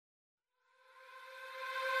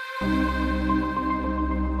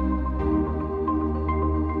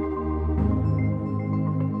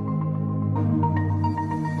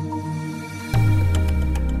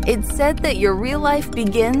It's said that your real life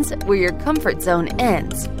begins where your comfort zone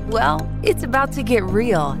ends. Well, it's about to get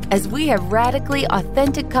real as we have radically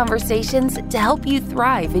authentic conversations to help you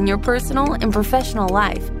thrive in your personal and professional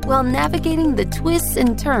life while navigating the twists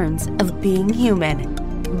and turns of being human.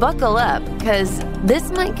 Buckle up, because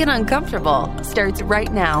This Might Get Uncomfortable starts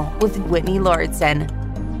right now with Whitney Lauritsen.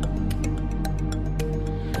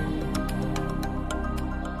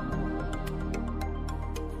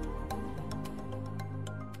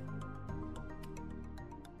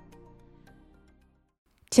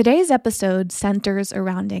 Today's episode centers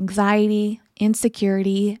around anxiety,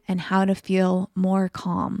 insecurity, and how to feel more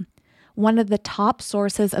calm. One of the top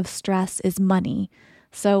sources of stress is money,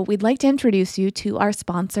 so we'd like to introduce you to our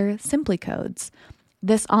sponsor, SimplyCodes.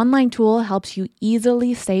 This online tool helps you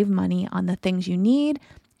easily save money on the things you need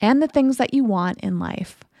and the things that you want in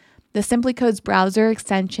life. The SimplyCodes browser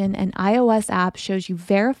extension and iOS app shows you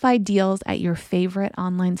verified deals at your favorite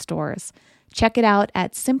online stores. Check it out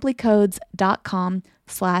at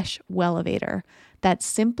simplycodes.com/wellevator.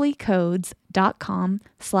 That's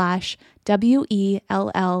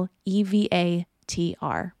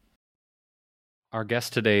simplycodes.com/WELLEVATR. Our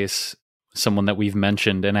guest today is someone that we've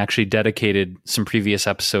mentioned and actually dedicated some previous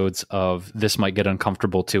episodes of This Might Get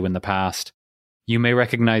Uncomfortable to in the past. You may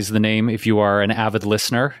recognize the name if you are an avid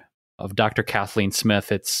listener of Dr. Kathleen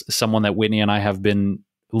Smith. It's someone that Whitney and I have been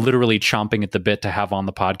literally chomping at the bit to have on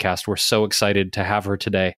the podcast. We're so excited to have her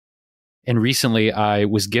today. And recently I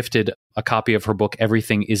was gifted a copy of her book,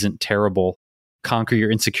 Everything Isn't Terrible: Conquer Your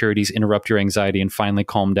Insecurities, Interrupt Your Anxiety, and Finally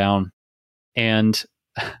Calm Down. And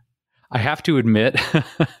I have to admit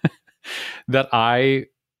that I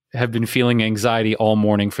have been feeling anxiety all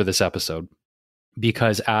morning for this episode,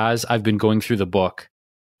 because as I've been going through the book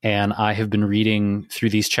and I have been reading through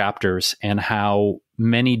these chapters and how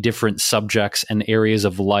many different subjects and areas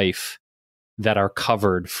of life that are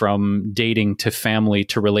covered, from dating to family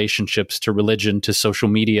to relationships to religion to social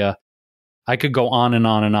media. I could go on and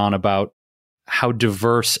on and on about how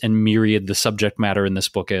diverse and myriad the subject matter in this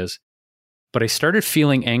book is. But I started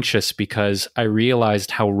feeling anxious because I realized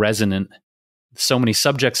how resonant so many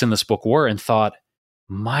subjects in this book were, and thought,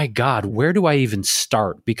 my God, where do I even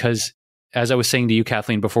start? Because as I was saying to you,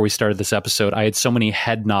 Kathleen, before we started this episode, I had so many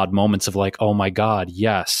head nod moments of like, oh my God,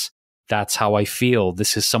 yes, that's how I feel.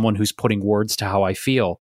 This is someone who's putting words to how I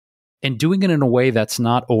feel, and doing it in a way that's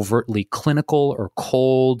not overtly clinical or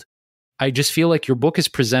cold. I just feel like your book is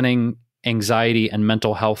presenting anxiety and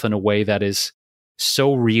mental health in a way that is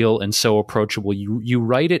so real and so approachable. You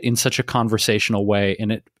write it in such a conversational way,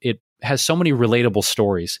 and it has so many relatable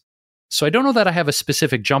stories. So I don't know that I have a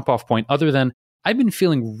specific jump off point, other than I've been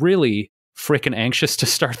feeling really freaking anxious to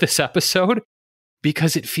start this episode,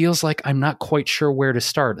 because it feels like I'm not quite sure where to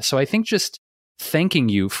start. So I think just thanking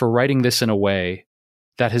you for writing this in a way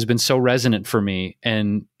that has been so resonant for me,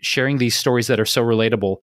 and sharing these stories that are so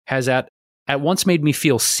relatable, has at once made me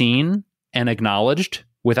feel seen and acknowledged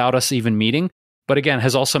without us even meeting, but again,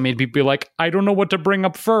 has also made me be like, I don't know what to bring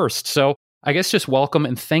up first. So I guess just welcome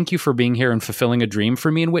and thank you for being here and fulfilling a dream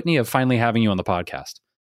for me and Whitney of finally having you on the podcast.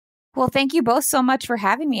 Well, thank you both so much for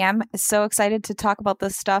having me. I'm so excited to talk about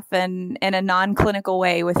this stuff in a non-clinical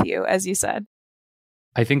way with you, as you said.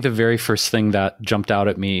 I think the very first thing that jumped out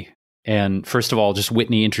at me, and first of all, just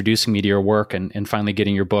Whitney introducing me to your work and finally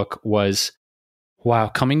getting your book, was, wow,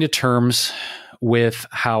 coming to terms with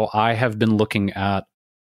how I have been looking at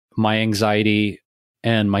my anxiety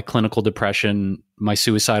and my clinical depression, my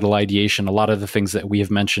suicidal ideation, a lot of the things that we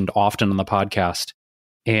have mentioned often on the podcast,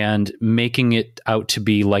 and making it out to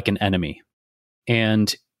be like an enemy.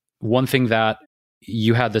 And one thing that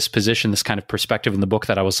you had this position, this kind of perspective in the book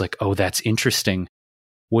that I was like, oh, that's interesting,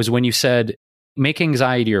 was when you said, make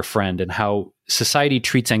anxiety your friend, and how society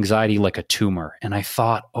treats anxiety like a tumor. And I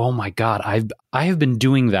thought, oh my God, I have been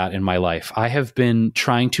doing that in my life. I have been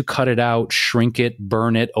trying to cut it out, shrink it,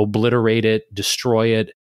 burn it, obliterate it, destroy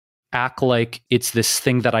it, act like it's this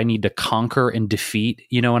thing that I need to conquer and defeat,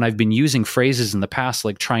 and I've been using phrases in the past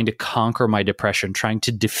like trying to conquer my depression, trying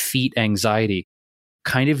to defeat anxiety,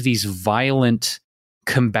 kind of these violent,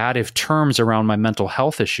 combative terms around my mental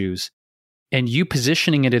health issues. And you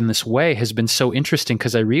positioning it in this way has been so interesting,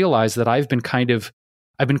 because I realized that I've been kind of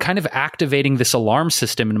activating this alarm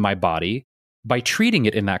system in my body by treating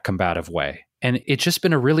it in that combative way. And it's just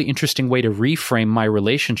been a really interesting way to reframe my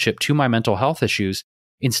relationship to my mental health issues,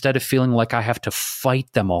 instead of feeling like I have to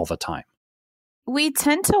fight them all the time. We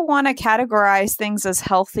tend to want to categorize things as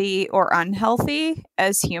healthy or unhealthy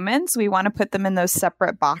as humans. We want to put them in those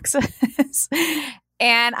separate boxes.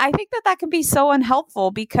 And I think that can be so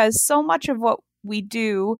unhelpful, because so much of what we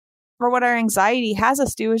do or what our anxiety has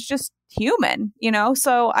us do is just human,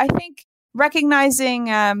 So I think recognizing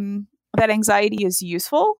that anxiety is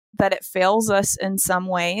useful, that it fails us in some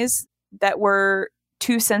ways, that we're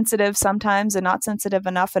too sensitive sometimes and not sensitive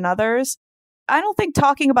enough in others. I don't think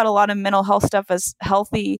talking about a lot of mental health stuff as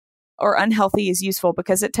healthy or unhealthy is useful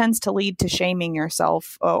because it tends to lead to shaming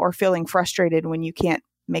yourself or feeling frustrated when you can't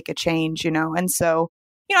make a change, And so,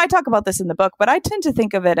 I talk about this in the book, but I tend to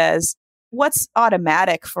think of it as what's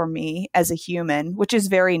automatic for me as a human, which is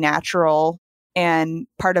very natural and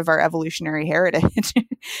part of our evolutionary heritage.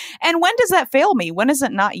 And when does that fail me? When is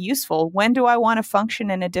it not useful? When do I want to function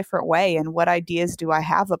in a different way? And what ideas do I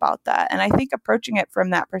have about that? And I think approaching it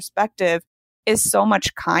from that perspective is so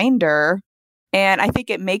much kinder. And I think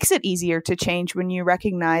it makes it easier to change when you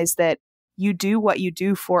recognize that you do what you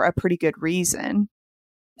do for a pretty good reason.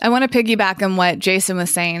 I want to piggyback on what Jason was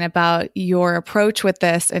saying about your approach with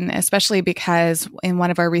this, and especially because in one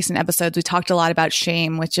of our recent episodes, we talked a lot about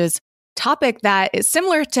shame, which is a topic that is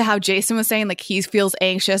similar to how Jason was saying, like he feels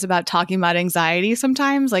anxious about talking about anxiety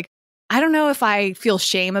sometimes. Like, I don't know if I feel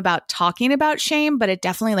shame about talking about shame, but it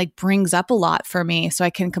definitely like brings up a lot for me. So I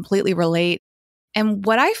can completely relate. And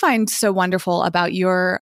what I find so wonderful about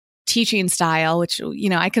your teaching style, which,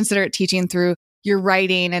 I consider it teaching through your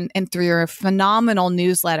writing and through your phenomenal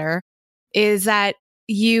newsletter, is that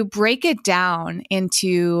you break it down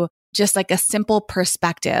into just like a simple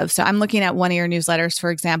perspective. So I'm looking at one of your newsletters, for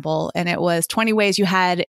example, and it was 20 ways you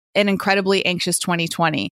had an incredibly anxious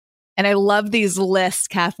 2020. And I love these lists,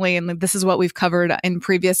 Kathleen. This is what we've covered in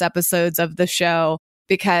previous episodes of the show,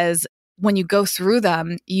 because when you go through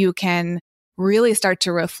them, you can really start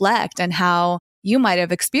to reflect on how you might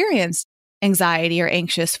have experienced anxiety or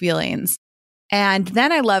anxious feelings. And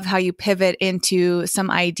then I love how you pivot into some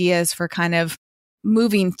ideas for kind of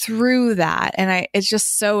moving through that. And it's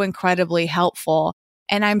just so incredibly helpful.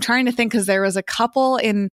 And I'm trying to think, because there was a couple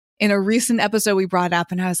in a recent episode we brought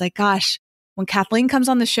up, and I was like, gosh, when Kathleen comes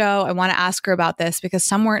on the show, I want to ask her about this because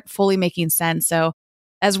some weren't fully making sense. So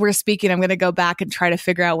as we're speaking, I'm going to go back and try to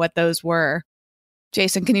figure out what those were.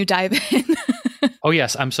 Jason, can you dive in? Oh,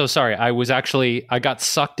 yes. I'm so sorry. I got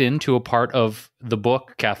sucked into a part of the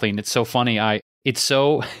book, Kathleen. It's so funny. I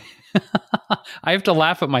have to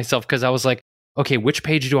laugh at myself because I was like, okay, which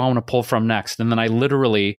page do I want to pull from next? And then I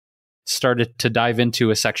literally started to dive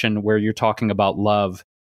into a section where you're talking about love.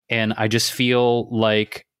 And I just feel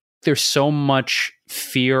like there's so much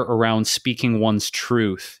fear around speaking one's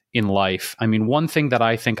truth in life. I mean, one thing that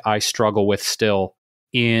I think I struggle with still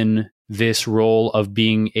in this role of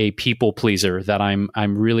being a people pleaser that I'm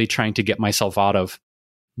really trying to get myself out of,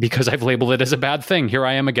 because I've labeled it as a bad thing. Here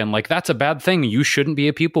I am again, like, that's a bad thing. You shouldn't be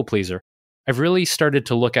a people pleaser. I've really started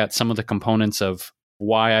to look at some of the components of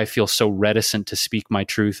why I feel so reticent to speak my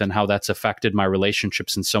truth and how that's affected my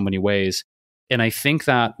relationships in so many ways. And I think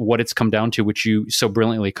that what it's come down to, which you so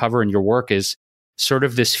brilliantly cover in your work, is sort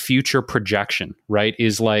of this future projection, right?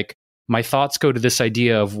 Is like, my thoughts go to this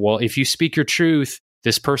idea of, well, if you speak your truth,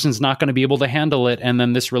 this person's not going to be able to handle it, and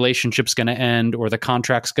then this relationship's going to end, or the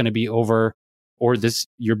contract's going to be over, or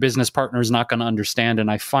your business partner is not going to understand. And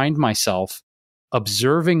I find myself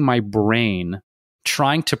observing my brain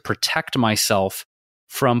trying to protect myself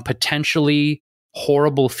from potentially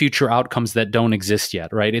horrible future outcomes that don't exist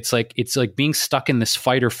yet, right? It's like being stuck in this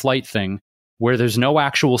fight or flight thing where there's no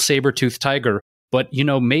actual saber-toothed tiger, but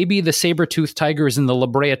maybe the saber-toothed tigers in the La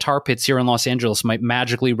Brea tar pits here in Los Angeles might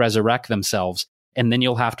magically resurrect themselves, and then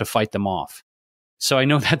you'll have to fight them off. So I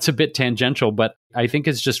know that's a bit tangential, but I think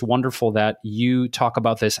it's just wonderful that you talk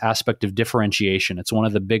about this aspect of differentiation. It's one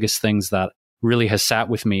of the biggest things that really has sat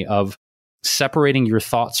with me, of separating your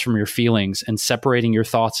thoughts from your feelings and separating your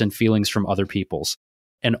thoughts and feelings from other people's.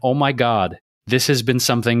 And oh my God, this has been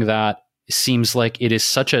something that seems like it is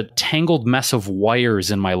such a tangled mess of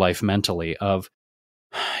wires in my life mentally, of,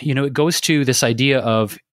 it goes to this idea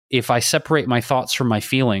of, if I separate my thoughts from my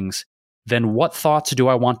feelings, then what thoughts do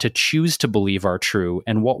I want to choose to believe are true?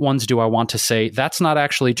 And what ones do I want to say, that's not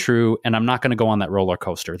actually true, and I'm not going to go on that roller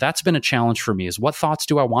coaster? That's been a challenge for me, is what thoughts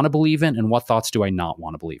do I want to believe in and what thoughts do I not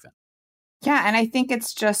want to believe in? Yeah, and I think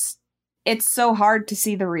it's so hard to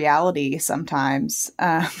see the reality sometimes,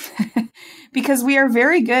 because we are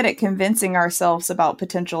very good at convincing ourselves about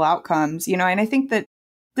potential outcomes, and I think that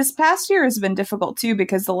this past year has been difficult too,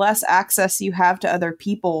 because the less access you have to other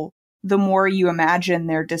people, the more you imagine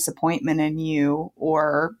their disappointment in you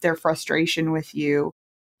or their frustration with you.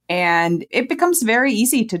 And it becomes very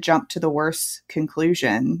easy to jump to the worst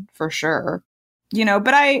conclusion, for sure.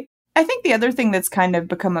 But I think the other thing that's kind of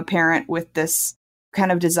become apparent with this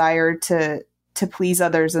kind of desire to please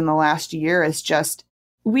others in the last year is just,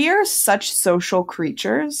 we are such social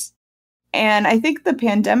creatures And I think the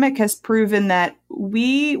pandemic has proven that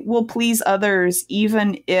we will please others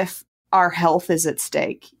even if our health is at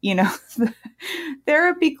stake.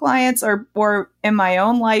 Therapy clients or in my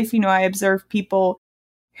own life, I observe people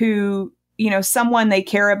who, someone they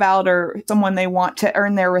care about or someone they want to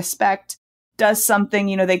earn their respect does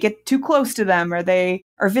something, they get too close to them or they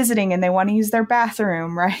are visiting and they want to use their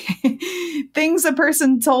bathroom, right? Things a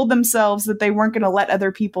person told themselves that they weren't going to let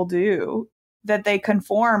other people do, that they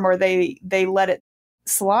conform or they let it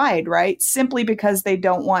slide, right? Simply because they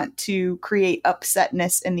don't want to create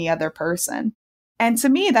upsetness in the other person. And to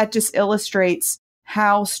me, that just illustrates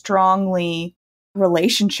how strongly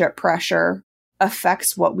relationship pressure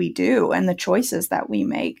affects what we do and the choices that we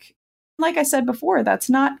make. Like I said before, that's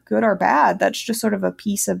not good or bad. That's just sort of a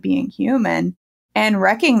piece of being human and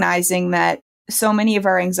recognizing that so many of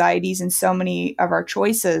our anxieties and so many of our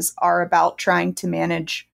choices are about trying to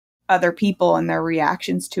manage other people and their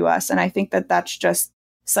reactions to us. And I think that that's just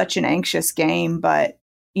such an anxious game. But,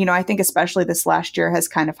 I think especially this last year has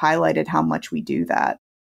kind of highlighted how much we do that.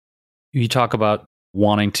 You talk about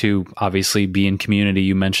wanting to obviously be in community.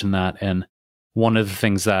 You mentioned that. And one of the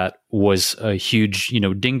things that was a huge,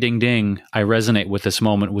 ding, ding, ding, I resonate with this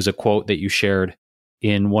moment was a quote that you shared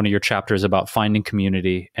in one of your chapters about finding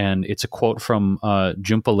community. And it's a quote from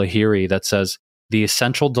Jhumpa Lahiri that says, "The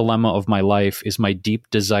essential dilemma of my life is my deep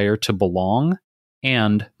desire to belong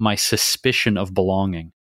and my suspicion of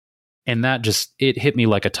belonging." And that it hit me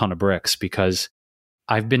like a ton of bricks, because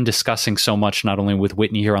I've been discussing so much, not only with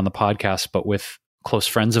Whitney here on the podcast, but with close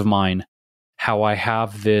friends of mine, how I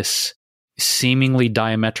have this seemingly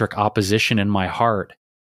diametric opposition in my heart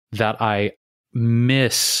that I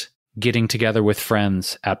miss getting together with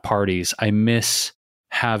friends at parties. I miss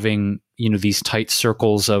having, these tight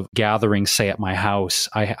circles of gatherings, say at my house.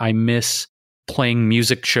 I miss playing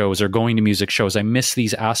music shows or going to music shows. I miss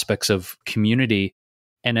these aspects of community.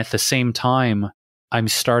 And at the same time, I'm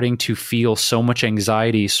starting to feel so much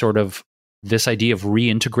anxiety, sort of this idea of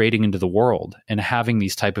reintegrating into the world and having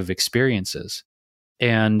these type of experiences.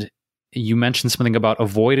 And you mentioned something about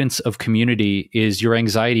avoidance of community is your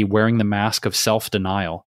anxiety wearing the mask of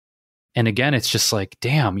self-denial. And again, it's just like,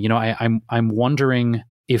 damn, I'm wondering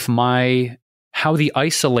if how the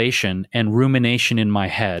isolation and rumination in my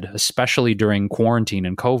head, especially during quarantine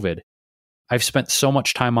and COVID, I've spent so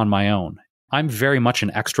much time on my own. I'm very much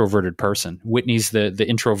an extroverted person. Whitney's the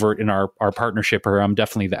introvert in our partnership, or I'm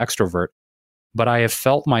definitely the extrovert. But I have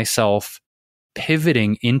felt myself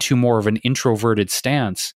pivoting into more of an introverted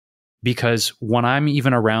stance, because when I'm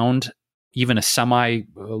even around even a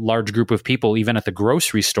semi-large group of people, even at the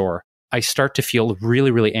grocery store, I start to feel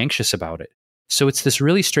really, really anxious about it. So it's this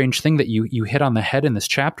really strange thing that you hit on the head in this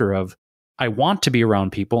chapter of, I want to be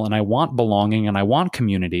around people and I want belonging and I want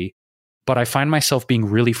community, but I find myself being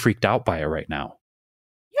really freaked out by it right now.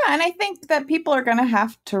 Yeah, and I think that people are going to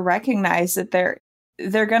have to recognize that they're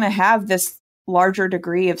going to have this larger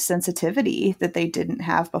degree of sensitivity that they didn't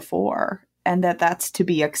have before, and that's to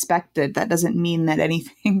be expected. That doesn't mean that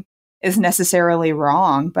anything is necessarily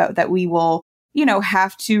wrong, but that we will,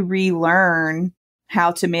 have to relearn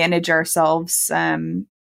how to manage ourselves in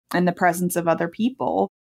the presence of other people,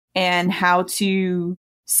 and how to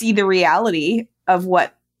see the reality of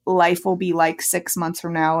what life will be like 6 months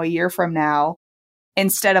from now, a year from now,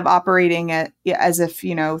 instead of operating as if,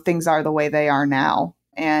 things are the way they are now.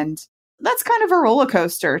 And that's kind of a roller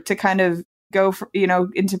coaster to kind of go,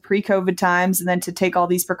 into pre-COVID times, and then to take all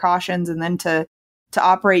these precautions and then to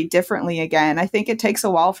operate differently again. I think it takes a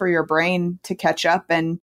while for your brain to catch up.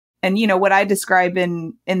 And what I describe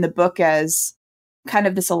in the book as kind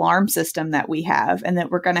of this alarm system that we have, and that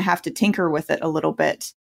we're going to have to tinker with it a little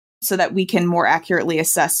bit so that we can more accurately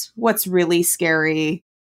assess what's really scary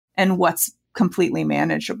and what's completely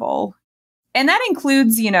manageable. And that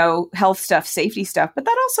includes, health stuff, safety stuff, but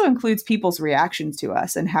that also includes people's reactions to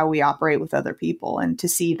us and how we operate with other people. And to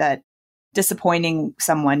see that disappointing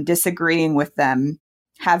someone, disagreeing with them,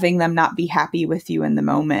 having them not be happy with you in the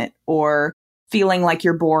moment, or feeling like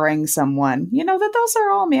you're boring someone, that those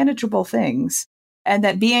are all manageable things. And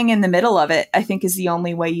that being in the middle of it, I think, is the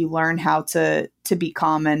only way you learn how to be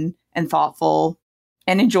calm and thoughtful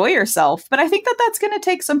and enjoy yourself. But I think that that's going to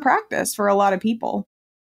take some practice for a lot of people.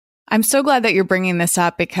 I'm so glad that you're bringing this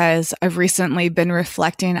up, because I've recently been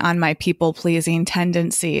reflecting on my people-pleasing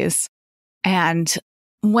tendencies. And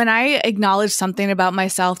when I acknowledge something about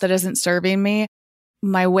myself that isn't serving me,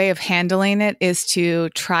 my way of handling it is to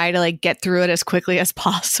try to get through it as quickly as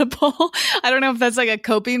possible. I don't know if that's a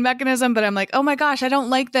coping mechanism, but I'm like, oh my gosh, I don't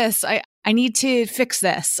like this. I need to fix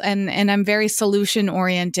this. And I'm very solution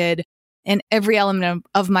oriented in every element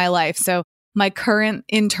of my life. So my current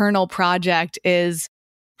internal project is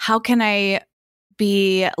how can I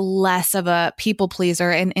be less of a people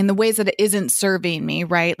pleaser in the ways that it isn't serving me,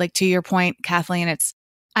 right? Like to your point, Kathleen,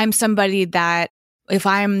 I'm somebody that if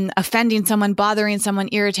I'm offending someone, bothering someone,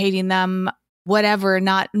 irritating them, whatever,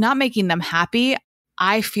 not making them happy,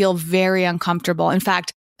 I feel very uncomfortable. In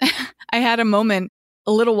fact, I had a moment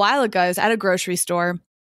a little while ago. I was at a grocery store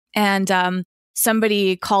and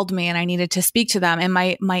somebody called me and I needed to speak to them. And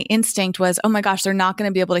my instinct was, oh my gosh, they're not going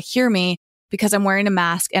to be able to hear me because I'm wearing a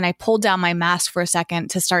mask. And I pulled down my mask for a second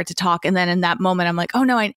to start to talk. And then in that moment, I'm like, oh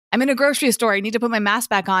no, I'm in a grocery store. I need to put my mask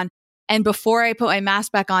back on. And before I put my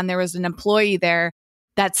mask back on, there was an employee there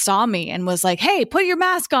that saw me and was like, hey, put your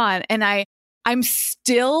mask on. And I'm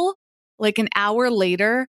still like an hour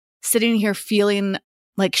later sitting here feeling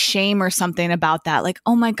like shame or something about that. Like,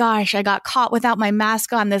 oh my gosh, I got caught without my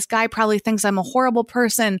mask on. This guy probably thinks I'm a horrible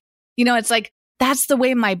person. You know, it's like, that's the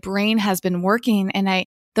way my brain has been working. And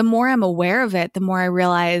the more I'm aware of it, the more I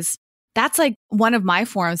realize that's like one of my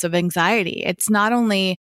forms of anxiety. It's not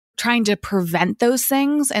only trying to prevent those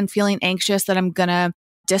things and feeling anxious that I'm going to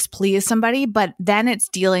displease somebody, but then it's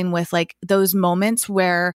dealing with like those moments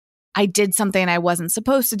where I did something I wasn't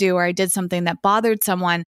supposed to do, or I did something that bothered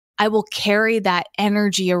someone. I will carry that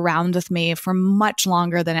energy around with me for much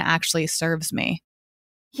longer than it actually serves me.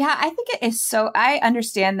 Yeah, I think it is I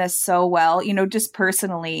understand this so well. You know, just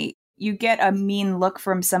personally, you get a mean look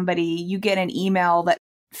from somebody, you get an email that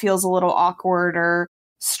feels a little awkward or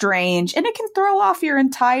strange, and it can throw off your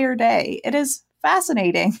entire day. It is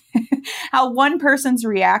fascinating how one person's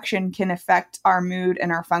reaction can affect our mood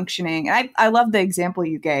and our functioning. And I love the example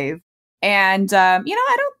you gave. And,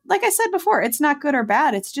 like I said before, it's not good or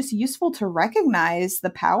bad. It's just useful to recognize the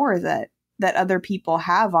power that other people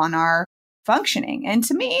have on our functioning. And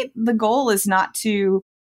to me, the goal is not to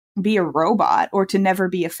be a robot or to never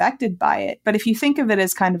be affected by it. But if you think of it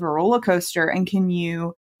as kind of a roller coaster, and can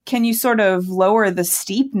you sort of lower the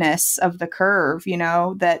steepness of the curve, you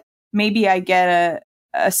know, that maybe I get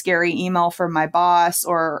a scary email from my boss,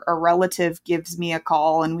 or a relative gives me a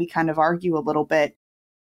call and we kind of argue a little bit.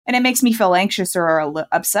 And it makes me feel anxious or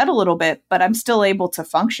upset a little bit, but I'm still able to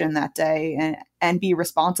function that day and be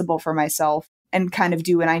responsible for myself and kind of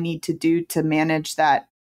do what I need to do to manage that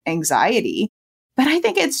anxiety. But I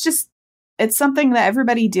think it's something that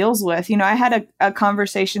everybody deals with. You know, I had a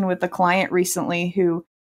conversation with a client recently who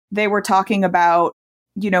they were talking about,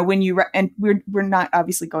 you know, when you, and we're not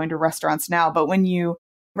obviously going to restaurants now, but when you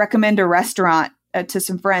recommend a restaurant to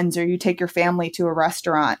some friends, or you take your family to a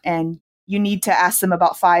restaurant and you need to ask them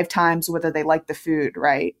about 5 times whether they like the food,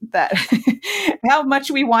 right? That how much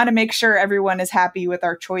we want to make sure everyone is happy with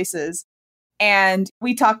our choices. And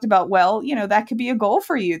we talked about, well, you know, that could be a goal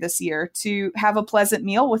for you this year, to have a pleasant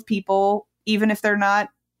meal with people, even if they're not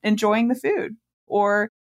enjoying the food, or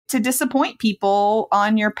to disappoint people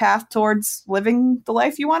on your path towards living the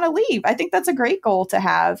life you want to lead. I think that's a great goal to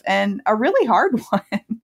have, and a really hard one.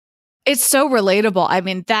 It's so relatable. I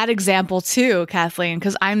mean, that example too, Kathleen,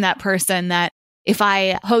 because I'm that person that if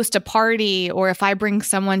I host a party or if I bring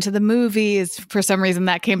someone to the movies, for some reason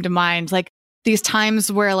that came to mind, like these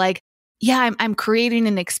times where like, yeah, I'm creating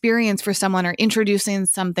an experience for someone or introducing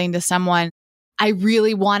something to someone. I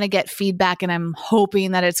really want to get feedback and I'm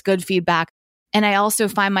hoping that it's good feedback. And I also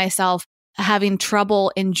find myself having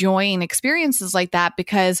trouble enjoying experiences like that,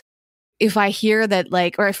 because if I hear that,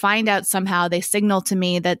 like, or I find out somehow they signal to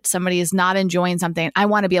me that somebody is not enjoying something, I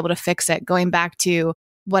want to be able to fix it. Going back to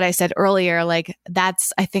what I said earlier, like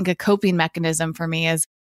that's, I think, a coping mechanism for me is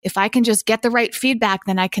if I can just get the right feedback,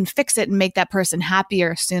 then I can fix it and make that person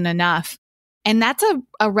happier soon enough. And that's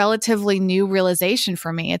a relatively new realization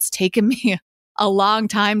for me. It's taken me a long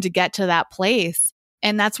time to get to that place.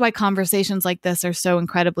 And that's why conversations like this are so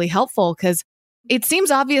incredibly helpful, because it seems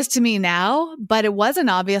obvious to me now, but it wasn't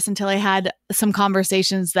obvious until I had some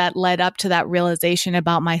conversations that led up to that realization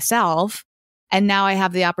about myself. And now I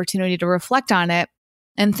have the opportunity to reflect on it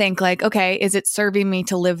and think like, okay, is it serving me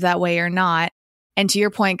to live that way or not? And to your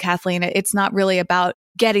point, Kathleen, it's not really about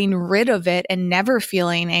getting rid of it and never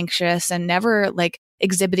feeling anxious and never like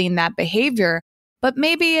exhibiting that behavior, but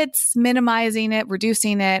maybe it's minimizing it,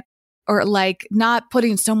 reducing it, or like not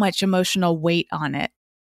putting so much emotional weight on it.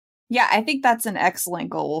 Yeah, I think that's an excellent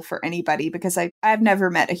goal for anybody, because I've never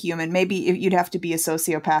met a human, maybe you'd have to be a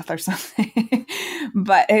sociopath or something,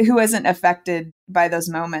 but who isn't affected by those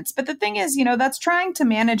moments. But the thing is, you know, that's trying to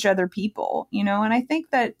manage other people, you know, and I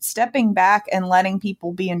think that stepping back and letting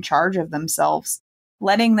people be in charge of themselves,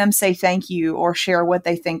 letting them say thank you or share what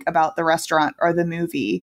they think about the restaurant or the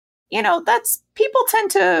movie, you know, that's, people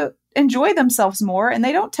tend to enjoy themselves more, and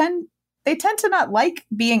they don't tend they tend to not like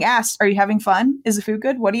being asked, are you having fun? Is the food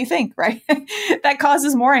good? What do you think? Right? That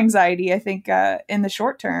causes more anxiety, I think, in the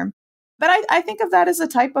short term. But I think of that as a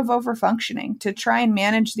type of overfunctioning, to try and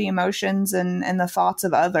manage the emotions and the thoughts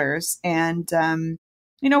of others. And,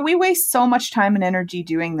 we waste so much time and energy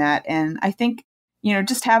doing that. And I think,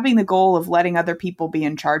 just having the goal of letting other people be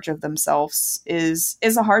in charge of themselves is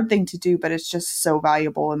a hard thing to do, but it's just so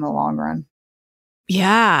valuable in the long run.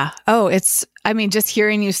 Yeah. Oh, just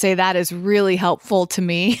hearing you say that is really helpful to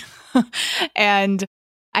me. And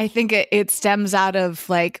I think it stems out of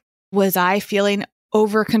was I feeling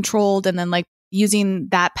over controlled, and then using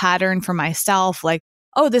that pattern for myself,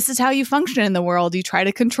 oh, this is how you function in the world. You try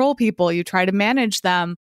to control people, you try to manage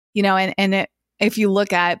them, if you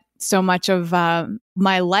look at so much of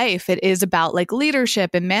my life, it is about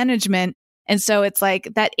leadership and management. And so it's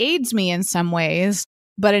that aids me in some ways,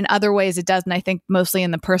 but in other ways it doesn't. I think mostly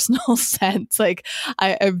in the personal sense,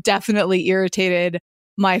 I've definitely irritated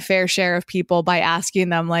my fair share of people by asking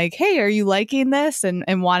them hey, are you liking this? And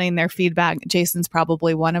wanting their feedback. Jason's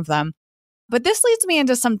probably one of them. But this leads me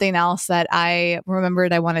into something else that I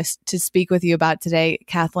remembered I wanted to speak with you about today,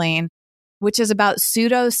 Kathleen, which is about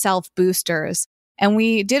pseudo self boosters. And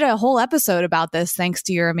we did a whole episode about this thanks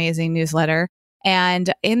to your amazing newsletter.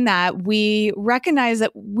 And in that, we recognized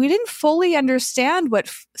that we didn't fully understand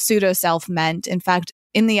what pseudo self meant. In fact,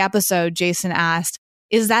 in the episode, Jason asked,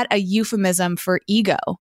 is that a euphemism for ego?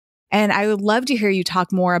 And I would love to hear you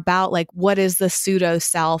talk more about what is the pseudo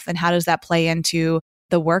self and how does that play into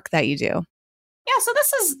the work that you do? Yeah, so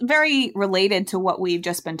this is very related to what we've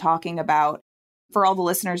just been talking about. For all the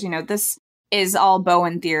listeners, this is all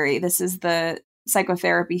Bowen theory. This is the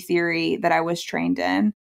psychotherapy theory that I was trained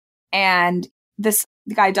in. And this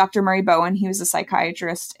guy, Dr. Murray Bowen, he was a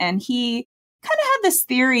psychiatrist, and he kind of had this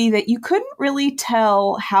theory that you couldn't really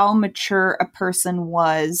tell how mature a person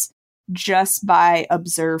was just by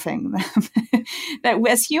observing them. That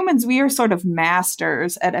as humans, we are sort of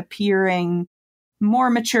masters at appearing more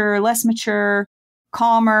mature, less mature,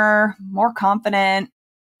 calmer, more confident,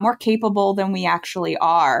 more capable than we actually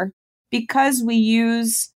are, because we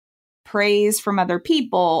use praise from other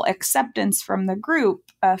people, acceptance from the group,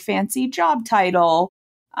 a fancy job title,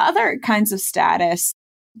 other kinds of status,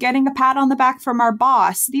 getting a pat on the back from our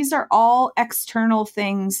boss. These are all external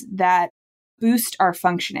things that boost our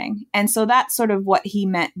functioning. And so that's sort of what he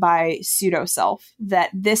meant by pseudo self,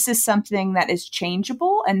 that this is something that is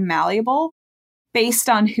changeable and malleable based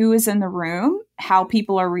on who is in the room, how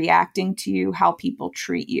people are reacting to you, how people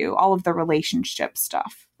treat you, all of the relationship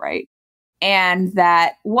stuff, right? And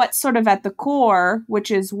that what's sort of at the core,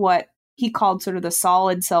 which is what he called sort of the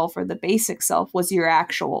solid self or the basic self, was your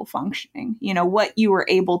actual functioning, what you were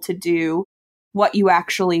able to do, what you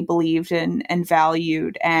actually believed in and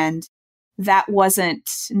valued. And that wasn't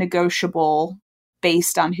negotiable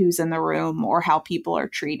based on who's in the room or how people are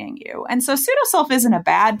treating you. And so pseudo self isn't a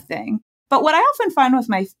bad thing. But what I often find with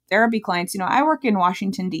my therapy clients, I work in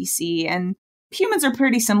Washington, D.C., and humans are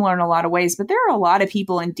pretty similar in a lot of ways, but there are a lot of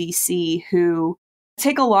people in DC who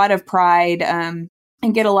take a lot of pride and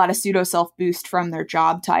get a lot of pseudo self boost from their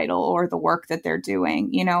job title or the work that they're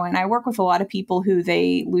doing, and I work with a lot of people who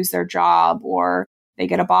they lose their job or they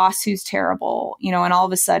get a boss who's terrible, and all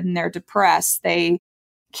of a sudden they're depressed. They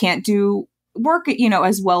can't do work,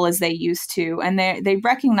 as well as they used to. And they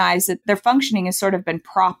recognize that their functioning has sort of been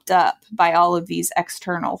propped up by all of these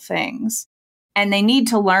external things. And they need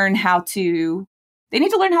to learn how to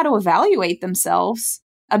evaluate themselves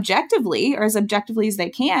objectively, or as objectively as they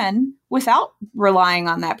can, without relying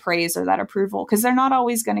on that praise or that approval, because they're not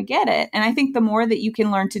always going to get it. And I think the more that you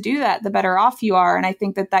can learn to do that, the better off you are. And I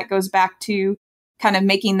think that goes back to kind of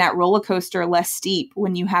making that roller coaster less steep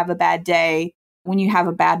when you have a bad day, when you have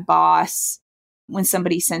a bad boss, when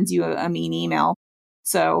somebody sends you a mean email.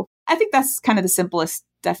 So I think that's kind of the simplest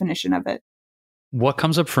definition of it. What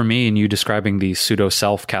comes up for me in you describing the pseudo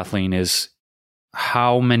self, Kathleen, is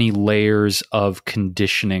how many layers of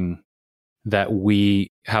conditioning that we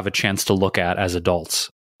have a chance to look at as adults.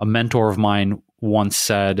 A mentor of mine once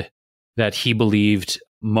said that he believed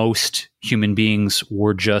most human beings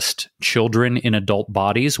were just children in adult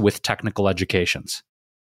bodies with technical educations.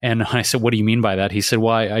 And I said, what do you mean by that? He said,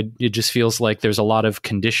 well, it just feels like there's a lot of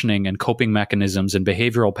conditioning and coping mechanisms and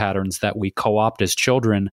behavioral patterns that we co-opt as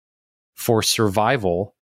children for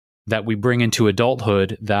survival that we bring into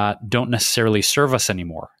adulthood that don't necessarily serve us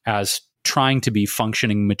anymore as trying to be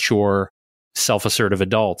functioning, mature, self-assertive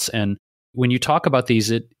adults. And when you talk about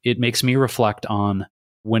these, it makes me reflect on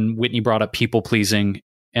when Whitney brought up people pleasing.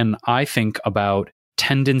 And I think about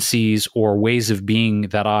tendencies or ways of being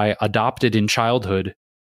that I adopted in childhood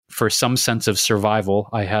for some sense of survival.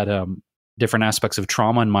 I had different aspects of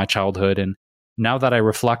trauma in my childhood. And now that I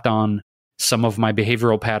reflect on some of my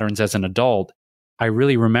behavioral patterns as an adult, I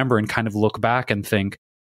really remember and kind of look back and think,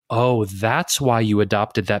 oh, that's why you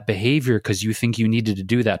adopted that behavior, because you think you needed to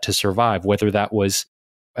do that to survive, whether that was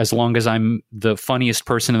as long as I'm the funniest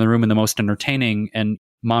person in the room and the most entertaining and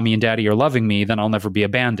mommy and daddy are loving me, then I'll never be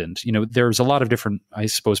abandoned. You know, there's a lot of different, I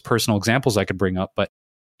suppose, personal examples I could bring up. But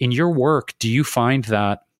in your work, do you find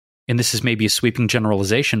that, and this is maybe a sweeping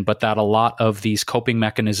generalization, but that a lot of these coping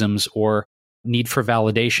mechanisms or need for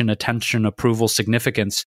validation, attention, approval,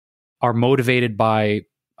 significance are motivated by,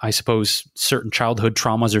 I suppose, certain childhood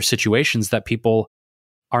traumas or situations that people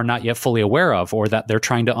are not yet fully aware of, or that they're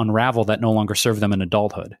trying to unravel that no longer serve them in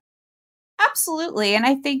adulthood? Absolutely. And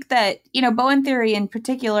I think that, Bowen theory in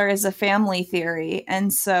particular is a family theory.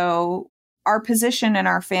 And so our position in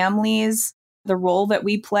our families, the role that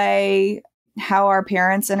we play, how our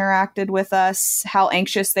parents interacted with us, how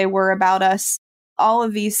anxious they were about us, all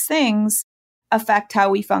of these things affect how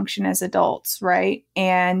we function as adults, right?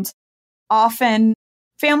 And often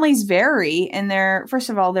families vary in first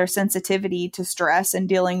of all, their sensitivity to stress and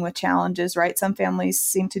dealing with challenges, right? Some families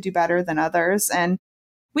seem to do better than others. And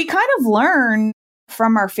we kind of learn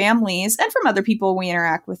from our families and from other people we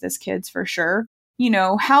interact with as kids, for sure,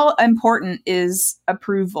 how important is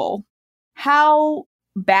approval? How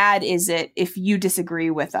bad is it if you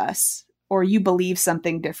disagree with us or you believe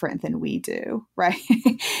something different than we do, right?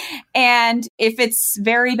 And if it's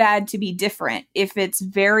very bad to be different, if it's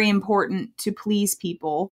very important to please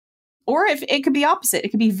people, or if it could be opposite,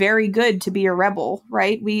 it could be very good to be a rebel,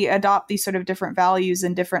 right? We adopt these sort of different values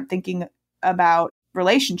and different thinking about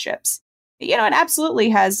relationships. It absolutely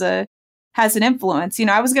has an influence.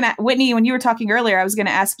 Whitney, when you were talking earlier, I was going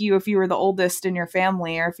to ask you if you were the oldest in your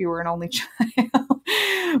family or if you were an only child.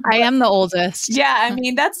 I am the oldest. Yeah, I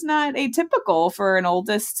mean, that's not atypical for an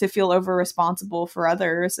oldest to feel over responsible for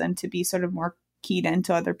others and to be sort of more keyed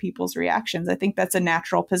into other people's reactions. I think that's a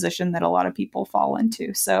natural position that a lot of people fall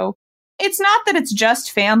into. So it's not that it's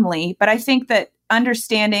just family, but I think that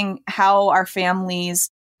understanding how our families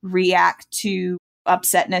react to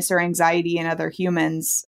upsetness or anxiety in other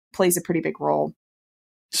humans plays a pretty big role.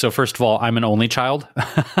 So first of all, I'm an only child.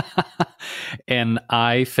 And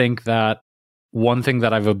I think that one thing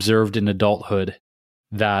that I've observed in adulthood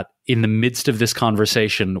that in the midst of this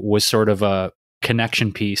conversation was sort of a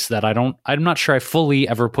connection piece that I'm not sure I fully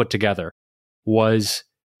ever put together, was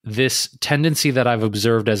this tendency that I've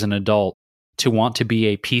observed as an adult to want to be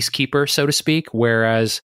a peacekeeper, so to speak,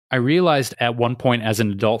 whereas I realized at one point as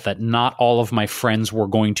an adult that not all of my friends were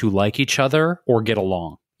going to like each other or get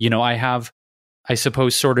along. I have, I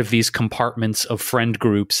suppose, sort of these compartments of friend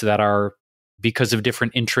groups that are because of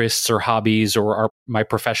different interests or hobbies or my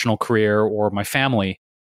professional career or my family.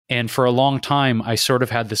 And for a long time, I sort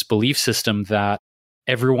of had this belief system that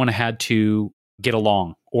everyone had to get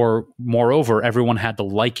along, or moreover, everyone had to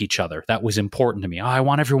like each other. That was important to me. I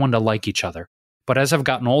want everyone to like each other. But as I've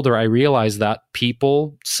gotten older, I realize that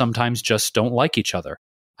people sometimes just don't like each other.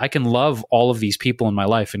 I can love all of these people in my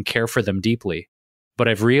life and care for them deeply. But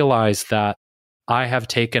I've realized that I have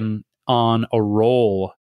taken on a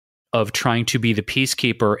role of trying to be the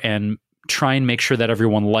peacekeeper and try and make sure that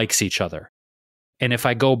everyone likes each other. And if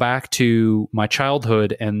I go back to my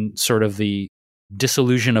childhood and sort of the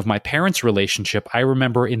disillusion of my parents' relationship, I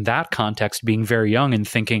remember in that context being very young and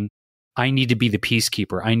thinking, I need to be the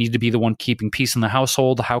peacekeeper. I need to be the one keeping peace in the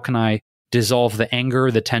household. How can I dissolve the anger,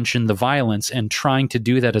 the tension, the violence, and trying to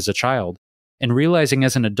do that as a child? And realizing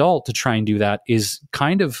as an adult to try and do that is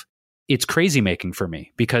kind of, it's crazy making for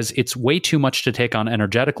me, because it's way too much to take on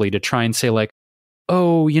energetically to try and say like,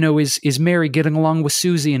 oh, is Mary getting along with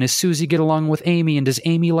Susie, and is Susie get along with Amy, and does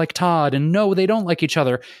Amy like Todd? And no, they don't like each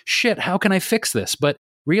other. Shit, how can I fix this? But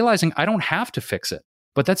realizing I don't have to fix it.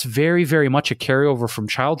 But that's very, very much a carryover from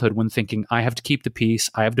childhood when thinking I have to keep the peace,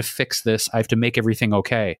 I have to fix this, I have to make everything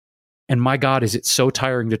okay. And my God, is it so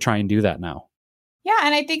tiring to try and do that now? Yeah,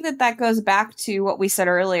 and I think that goes back to what we said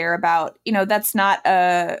earlier about, that's not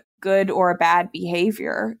a good or a bad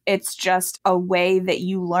behavior. It's just a way that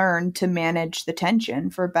you learn to manage the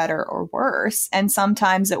tension for better or worse. And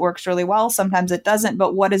sometimes it works really well, sometimes it doesn't.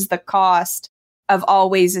 But what is the cost of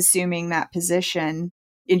always assuming that position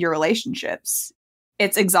in your relationships?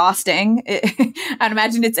 It's exhausting. I'd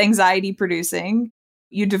imagine it's anxiety producing.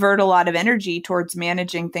 You divert a lot of energy towards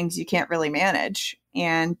managing things you can't really manage,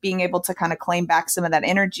 and being able to kind of claim back some of that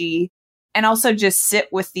energy and also just sit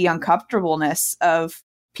with the uncomfortableness of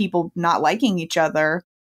people not liking each other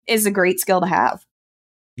is a great skill to have.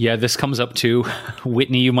 Yeah, this comes up too.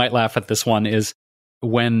 Whitney, you might laugh at this one, is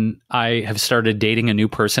when I have started dating a new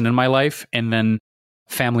person in my life, and then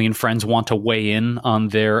family and friends want to weigh in on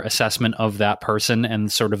their assessment of that person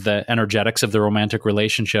and sort of the energetics of the romantic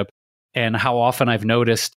relationship. And how often I've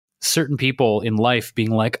noticed certain people in life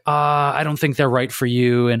being like, I don't think they're right for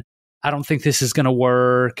you. And I don't think this is going to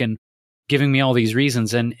work. And giving me all these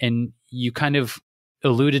reasons. And you kind of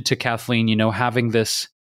alluded to, Kathleen, having this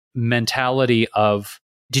mentality of,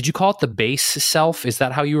 did you call it the base self? Is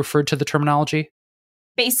that how you referred to the terminology?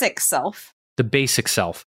 Basic self. The basic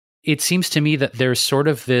self. It seems to me that there's sort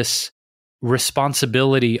of this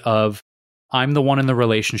responsibility of, I'm the one in the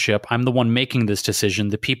relationship. I'm the one making this decision.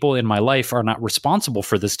 The people in my life are not responsible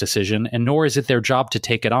for this decision, and nor is it their job to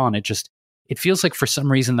take it on. It feels like for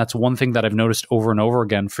some reason, that's one thing that I've noticed over and over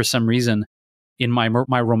again. For some reason, in my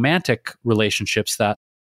romantic relationships, that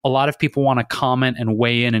a lot of people want to comment and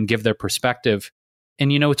weigh in and give their perspective.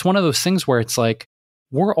 And, it's one of those things where it's like,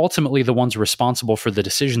 we're ultimately the ones responsible for the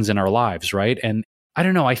decisions in our lives, right? And I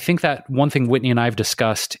don't know, I think that one thing Whitney and I have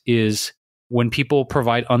discussed is when people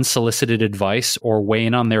provide unsolicited advice or weigh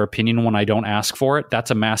in on their opinion when I don't ask for it,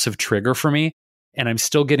 that's a massive trigger for me. And I'm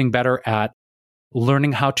still getting better at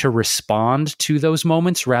learning how to respond to those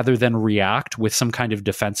moments rather than react with some kind of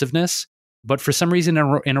defensiveness. But for some reason,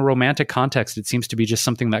 in a romantic context, it seems to be just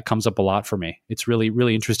something that comes up a lot for me. It's really,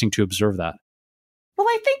 really interesting to observe that. Well,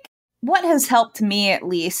 I think what has helped me, at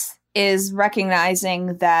least, is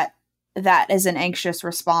recognizing that is an anxious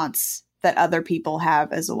response that other people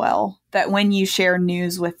have as well. That when you share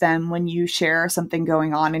news with them, when you share something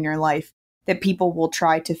going on in your life, that people will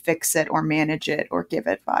try to fix it or manage it or give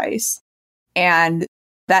advice. And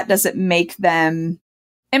that doesn't make them,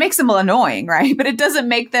 it makes them annoying, right? But it doesn't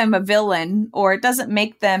make them a villain, or it doesn't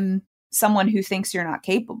make them someone who thinks you're not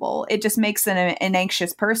capable. It just makes them an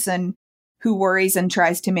anxious person who worries and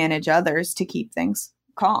tries to manage others to keep things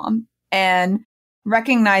calm. And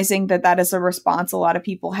recognizing that is a response a lot of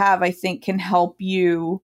people have, I think, can help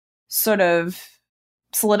you sort of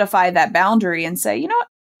solidify that boundary and say, what?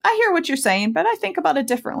 I hear what you're saying, but I think about it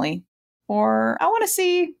differently. Or I want to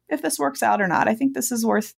see if this works out or not. I think this is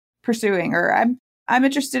worth pursuing, or I'm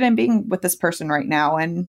interested in being with this person right now.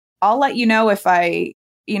 And I'll let you know if I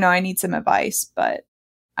need some advice, but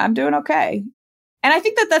I'm doing okay. And I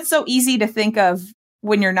think that's so easy to think of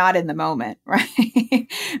when you're not in the moment, right?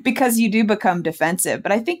 Because you do become defensive.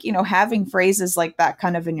 But I think, having phrases like that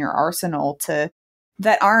kind of in your arsenal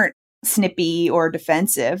that aren't snippy or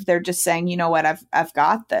defensive, they're just saying, you know what, I've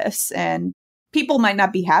got this. And people might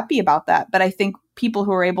not be happy about that. But I think people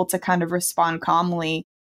who are able to kind of respond calmly,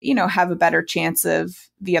 have a better chance of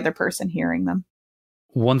the other person hearing them.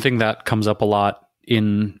 One thing that comes up a lot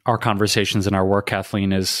in our conversations in our work,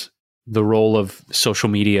 Kathleen, is the role of social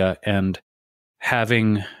media and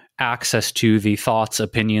having access to the thoughts,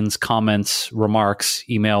 opinions, comments, remarks,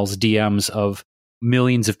 emails, DMs of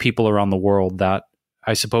millions of people around the world, that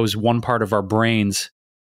I suppose one part of our brains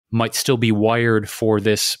might still be wired for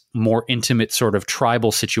this more intimate sort of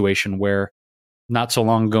tribal situation where not so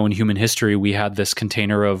long ago in human history, we had this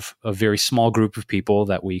container of a very small group of people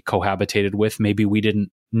that we cohabitated with. Maybe we didn't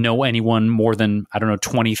know anyone more than,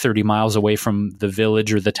 20, 30 miles away from the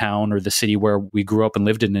village or the town or the city where we grew up and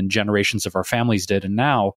lived in, and generations of our families did. And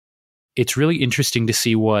now it's really interesting to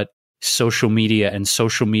see what social media and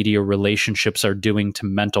social media relationships are doing to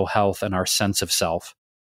mental health and our sense of self.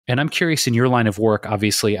 And I'm curious, in your line of work,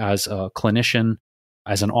 obviously as a clinician,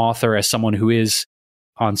 as an author, as someone who is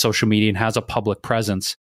on social media and has a public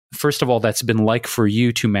presence, first of all, that's been like for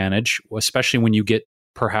you to manage, especially when you get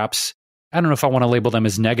perhaps, I don't know if I want to label them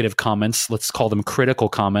as negative comments, let's call them critical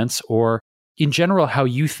comments, or in general, how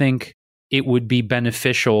you think it would be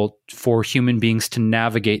beneficial for human beings to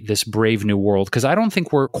navigate this brave new world. Because I don't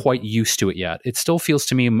think we're quite used to it yet. It still feels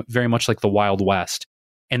to me very much like the Wild West,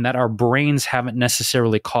 and that our brains haven't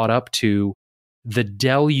necessarily caught up to the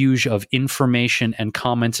deluge of information and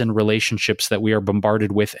comments and relationships that we are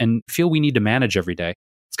bombarded with and feel we need to manage every day.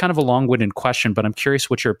 It's kind of a long-winded question, but I'm curious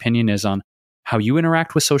what your opinion is on how you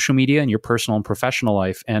interact with social media in your personal and professional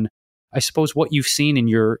life. And I suppose what you've seen in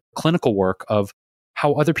your clinical work of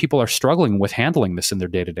how other people are struggling with handling this in their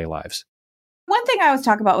day-to-day lives. One thing I always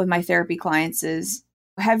talk about with my therapy clients is,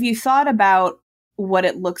 have you thought about what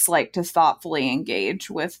it looks like to thoughtfully engage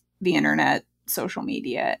with the internet, social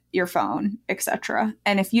media, your phone, etc.?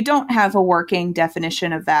 And if you don't have a working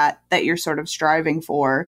definition of that you're sort of striving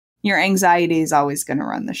for, your anxiety is always going to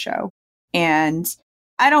run the show. And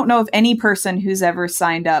I don't know of any person who's ever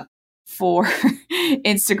signed up for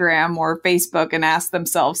Instagram or Facebook and asked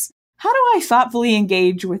themselves, how do I thoughtfully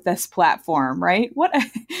engage with this platform, right?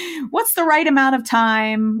 What's the right amount of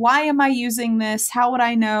time? Why am I using this? How would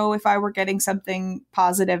I know if I were getting something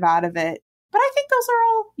positive out of it? But I think those are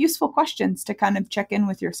all useful questions to kind of check in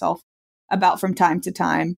with yourself about from time to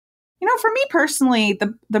time. For me personally,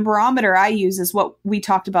 the barometer I use is what we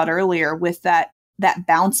talked about earlier with that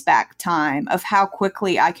bounce back time of how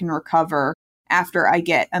quickly I can recover after I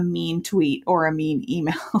get a mean tweet or a mean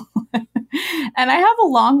email. And I have a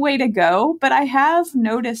long way to go, but I have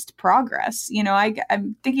noticed progress.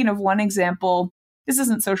 I'm thinking of one example. This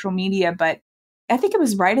isn't social media, but I think it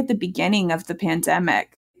was right at the beginning of the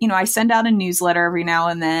pandemic. I send out a newsletter every now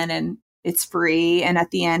and then, and it's free. And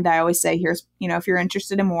at the end, I always say, here's, if you're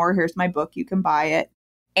interested in more, here's my book, you can buy it.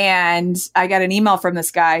 And I got an email from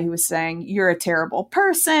this guy who was saying, you're a terrible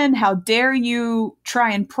person. How dare you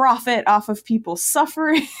try and profit off of people's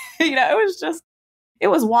suffering? It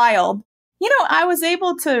was wild. I was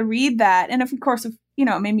able to read that. And of course, it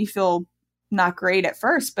made me feel not great at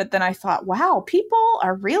first. But then I thought, wow, people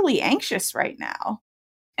are really anxious right now.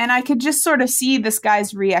 And I could just sort of see this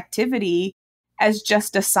guy's reactivity as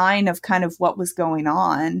just a sign of kind of what was going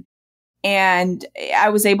on. And I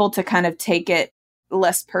was able to kind of take it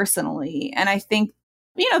less personally. And I think,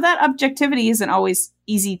 that objectivity isn't always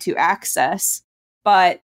easy to access,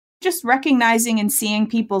 but just recognizing and seeing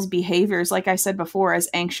people's behaviors, like I said before, as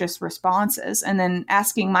anxious responses, and then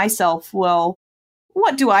asking myself, well,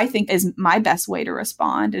 what do I think is my best way to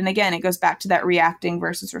respond? And again, it goes back to that reacting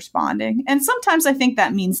versus responding. And sometimes I think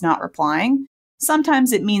that means not replying.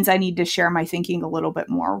 Sometimes it means I need to share my thinking a little bit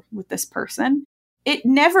more with this person. It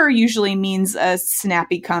never usually means a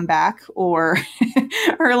snappy comeback or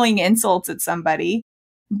hurling insults at somebody,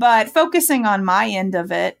 but focusing on my end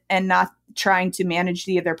of it and not trying to manage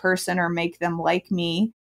the other person or make them like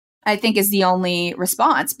me, I think is the only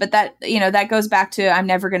response. But that goes back to, I'm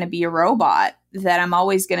never going to be a robot, that I'm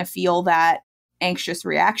always going to feel that anxious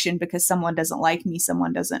reaction because someone doesn't like me,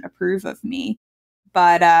 someone doesn't approve of me.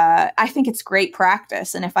 But I think it's great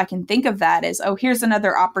practice. And if I can think of that as, oh, here's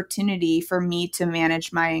another opportunity for me to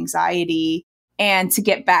manage my anxiety and to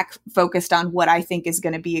get back focused on what I think is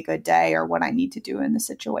going to be a good day or what I need to do in the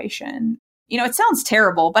situation. It sounds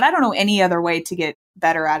terrible, but I don't know any other way to get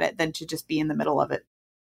better at it than to just be in the middle of it.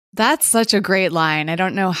 That's such a great line. I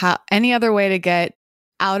don't know how any other way to get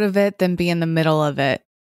out of it than be in the middle of it.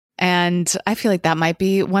 And I feel like that might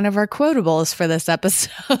be one of our quotables for this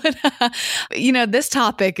episode. This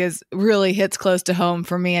topic really hits close to home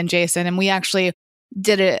for me and Jason. And we actually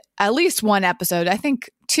did it at least one episode, I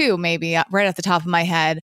think two, maybe right at the top of my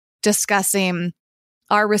head, discussing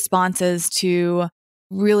our responses to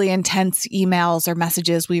really intense emails or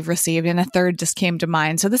messages we've received. And a third just came to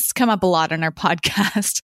mind. So this has come up a lot on our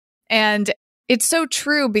podcast. And it's so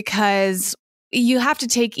true because you have to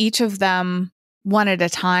take each of them one at a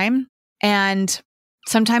time. And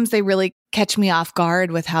sometimes they really catch me off guard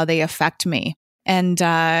with how they affect me. And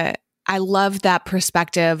I love that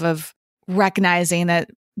perspective of recognizing that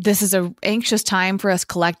this is an anxious time for us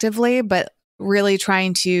collectively, but really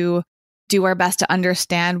trying to do our best to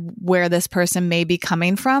understand where this person may be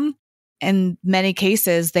coming from. In many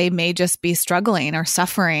cases, they may just be struggling or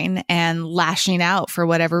suffering and lashing out for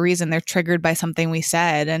whatever reason. They're triggered by something we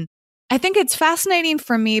said. And I think it's fascinating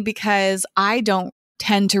for me because I don't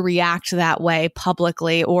tend to react that way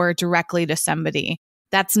publicly or directly to somebody.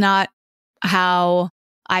 That's not how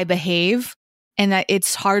I behave. And that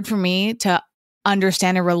it's hard for me to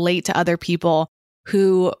understand and relate to other people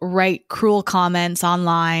who write cruel comments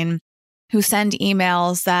online, who send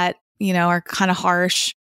emails that, are kind of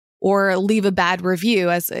harsh or leave a bad review.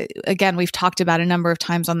 As again, we've talked about a number of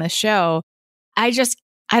times on this show.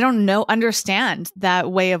 I don't understand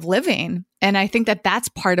that way of living. And I think that that's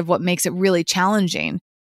part of what makes it really challenging.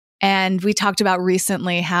 And we talked about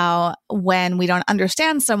recently how when we don't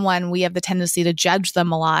understand someone, we have the tendency to judge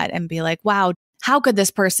them a lot and be like, wow, how could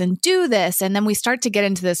this person do this? And then we start to get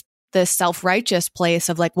into this self-righteous place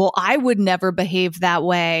of like, well, I would never behave that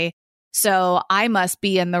way. So I must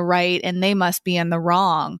be in the right and they must be in the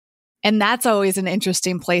wrong. And that's always an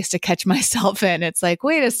interesting place to catch myself in. It's like,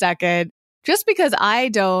 wait a second. Just because I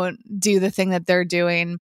don't do the thing that they're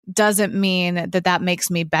doing doesn't mean that makes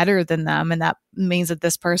me better than them. And that means that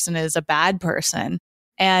this person is a bad person.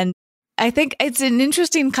 And I think it's an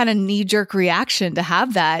interesting kind of knee-jerk reaction to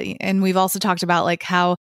have that. And we've also talked about like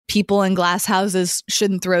how people in glass houses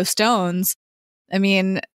shouldn't throw stones. I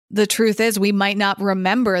mean, the truth is we might not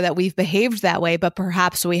remember that we've behaved that way, but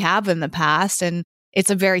perhaps we have in the past. And it's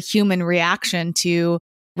a very human reaction to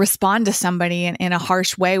respond to somebody in a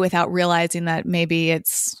harsh way without realizing that maybe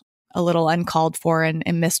it's a little uncalled for and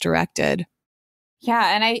misdirected.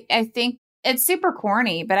 Yeah. And I think it's super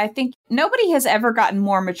corny, but I think nobody has ever gotten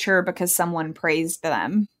more mature because someone praised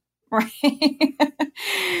them,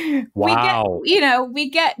 right? Wow. We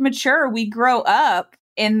get mature, we grow up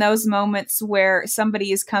in those moments where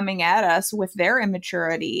somebody is coming at us with their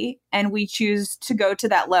immaturity, and we choose to go to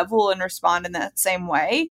that level and respond in that same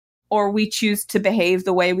way, or we choose to behave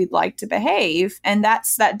the way we'd like to behave. And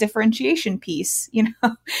that's that differentiation piece,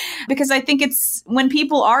 because I think it's when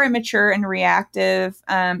people are immature and reactive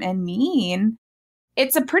and mean,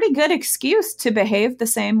 it's a pretty good excuse to behave the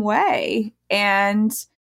same way. And,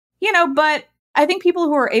 but I think people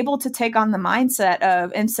who are able to take on the mindset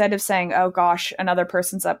of, instead of saying, oh gosh, another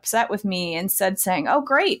person's upset with me, instead saying, oh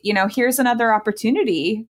great, here's another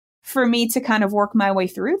opportunity for me to kind of work my way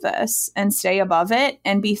through this and stay above it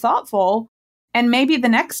and be thoughtful. And maybe the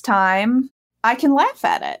next time I can laugh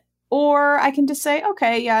at it, or I can just say,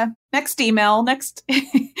 okay, yeah, next email, next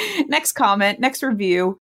comment, next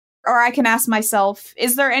review. Or I can ask myself,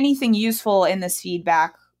 is there anything useful in this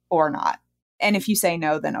feedback or not? And if you say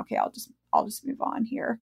no, then okay, I'll just move on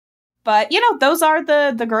here. But, those are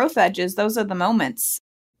the growth edges. Those are the moments.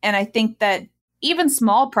 And I think that even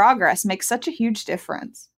small progress makes such a huge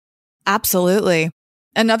difference. Absolutely.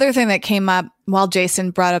 Another thing that came up while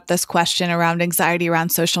Jason brought up this question around anxiety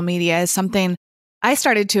around social media is something I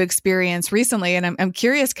started to experience recently. And I'm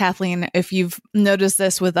curious, Kathleen, if you've noticed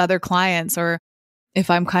this with other clients, or if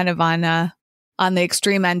I'm kind of on the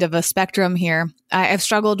extreme end of a spectrum here. I've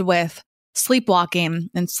struggled with sleepwalking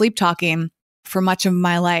and sleep talking for much of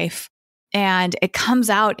my life. And it comes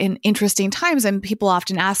out in interesting times. And people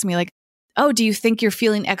often ask me, like, oh, do you think you're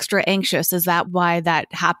feeling extra anxious? Is that why that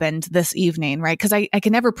happened this evening? Right? Because I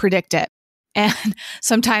can never predict it. And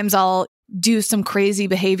sometimes I'll do some crazy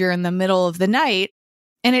behavior in the middle of the night.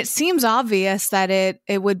 And it seems obvious that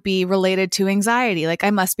it would be related to anxiety. Like,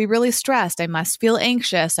 I must be really stressed. I must feel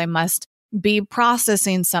anxious. I must be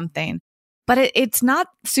processing something. But it's not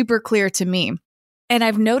super clear to me. And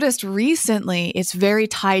I've noticed recently it's very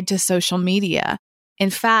tied to social media. In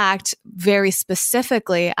fact, very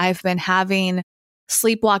specifically, I've been having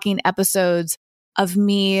sleepwalking episodes of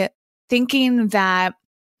me thinking that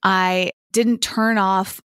I didn't turn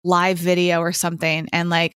off live video or something, and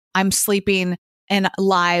like I'm sleeping and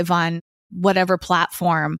live on whatever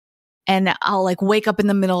platform. And I'll like wake up in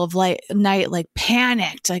the middle of night, like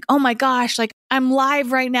panicked, like, oh my gosh, like I'm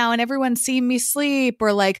live right now and everyone's seeing me sleep,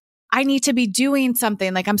 or like I need to be doing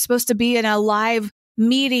something, like I'm supposed to be in a live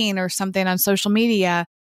meeting or something on social media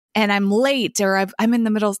and I'm late, or I'm in the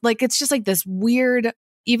middle. Like, it's just like this weird,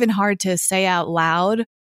 even hard to say out loud.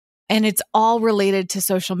 And it's all related to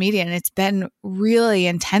social media. And it's been really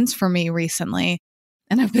intense for me recently.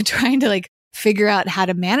 And I've been trying to like figure out how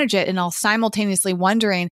to manage it. And I'll simultaneously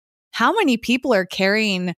wondering how many people are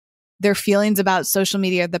carrying their feelings about social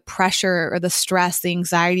media, the pressure or the stress, the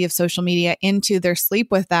anxiety of social media into their sleep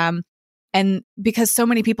with them. And because so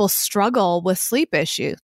many people struggle with sleep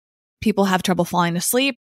issues, people have trouble falling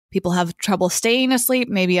asleep, people have trouble staying asleep.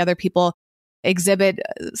 Maybe other people exhibit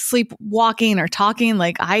sleepwalking or talking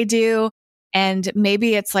like I do. And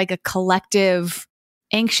maybe it's like a collective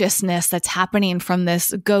anxiousness that's happening from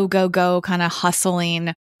this go, go, go kind of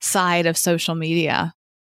hustling side of social media.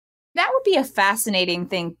 That would be a fascinating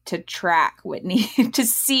thing to track, Whitney, to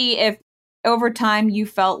see if over time you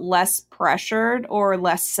felt less pressured or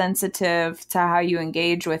less sensitive to how you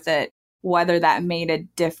engage with it, whether that made a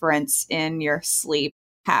difference in your sleep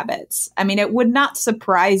habits. I mean, it would not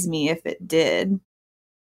surprise me if it did.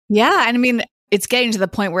 Yeah. And I mean, it's getting to the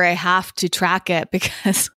point where I have to track it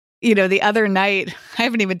because, the other night, I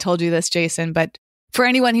haven't even told you this, Jason, but for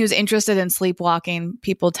anyone who's interested in sleepwalking,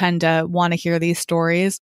 people tend to want to hear these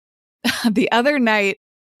stories. The other night,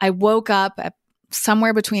 I woke up at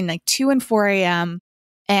somewhere between like 2 and 4 a.m.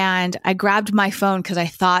 and I grabbed my phone because I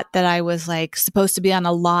thought that I was like supposed to be on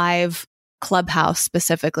a live Clubhouse,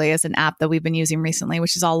 specifically as an app that we've been using recently,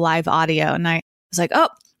 which is all live audio. And I was like, oh,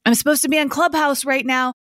 I'm supposed to be on Clubhouse right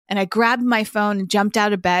now. And I grabbed my phone and jumped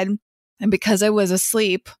out of bed. And because I was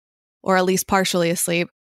asleep, or at least partially asleep,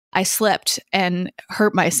 I slipped and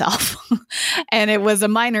hurt myself. And it was a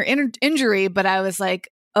minor injury, but I was like,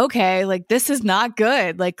 okay, like this is not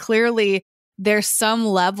good. Like clearly there's some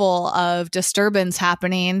level of disturbance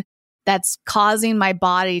happening that's causing my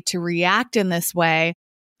body to react in this way.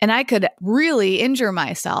 And I could really injure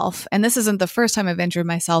myself. And this isn't the first time I've injured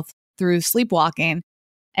myself through sleepwalking.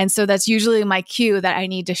 And so that's usually my cue that I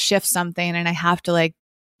need to shift something and I have to like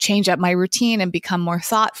change up my routine and become more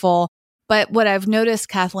thoughtful. But what I've noticed,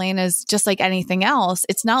 Kathleen, is just like anything else,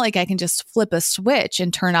 it's not like I can just flip a switch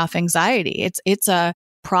and turn off anxiety. It's a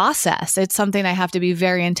process. It's something I have to be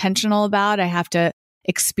very intentional about. I have to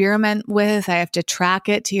experiment with. I have to track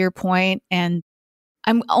it, to your point. And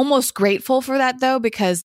I'm almost grateful for that, though,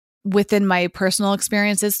 because within my personal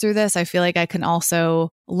experiences through this, I feel like I can also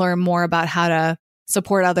learn more about how to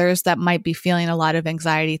support others that might be feeling a lot of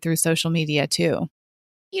anxiety through social media too.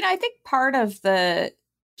 I think part of the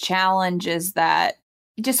challenge is that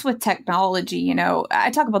just with technology,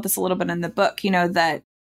 I talk about this a little bit in the book, that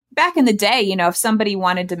back in the day, if somebody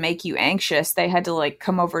wanted to make you anxious, they had to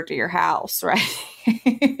come over to your house, right?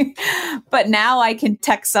 But now I can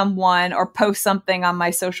text someone or post something on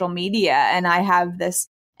my social media, and I have this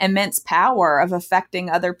immense power of affecting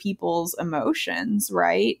other people's emotions,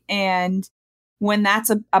 right? And when that's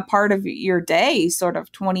a part of your day, sort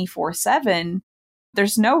of 24/7,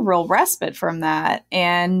 there's no real respite from that.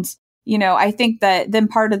 And, I think that then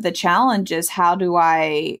part of the challenge is how do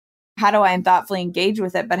I thoughtfully engage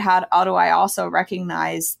with it? But how do I also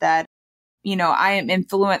recognize that, I am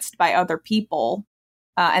influenced by other people,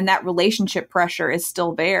 and that relationship pressure is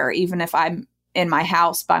still there, even if I'm in my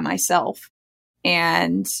house by myself.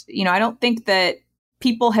 And, I don't think that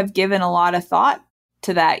people have given a lot of thought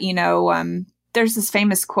to that. There's this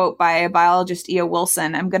famous quote by a biologist, E.O.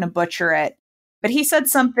 Wilson. I'm going to butcher it, but he said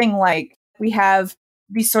something like, we have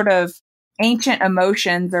these sort of ancient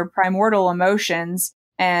emotions or primordial emotions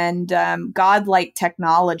and godlike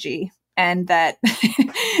technology, and that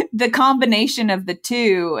the combination of the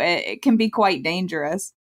two, it can be quite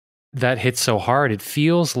dangerous. That hits so hard. It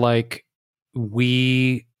feels like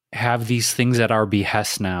we have these things at our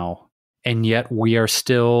behest now, and yet we are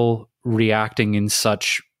still reacting in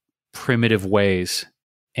such primitive ways.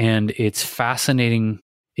 And it's fascinating.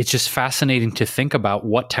 It's just fascinating to think about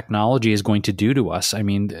what technology is going to do to us. I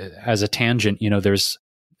mean, as a tangent, there's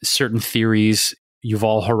certain theories.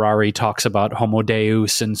 Yuval Harari talks about Homo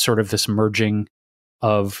Deus and sort of this merging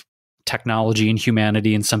of technology and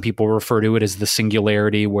humanity. And some people refer to it as the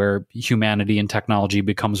singularity, where humanity and technology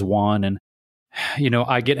becomes one. And,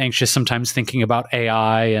 I get anxious sometimes thinking about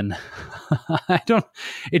AI, and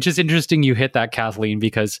it's just interesting you hit that, Kathleen,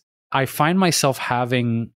 because I find myself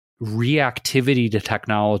having reactivity to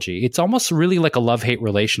technology. It's almost really like a love-hate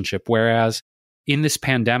relationship. Whereas in this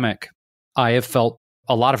pandemic, I have felt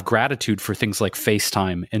a lot of gratitude for things like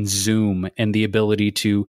FaceTime and Zoom and the ability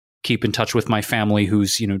to keep in touch with my family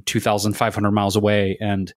who's, 2,500 miles away.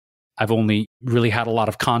 And I've only really had a lot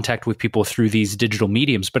of contact with people through these digital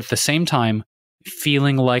mediums. But at the same time,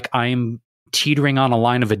 feeling like I'm teetering on a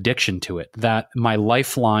line of addiction to it, that my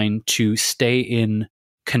lifeline to stay in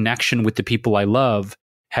connection with the people I love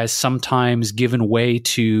has sometimes given way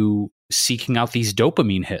to seeking out these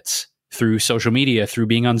dopamine hits through social media, through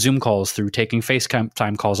being on Zoom calls, through taking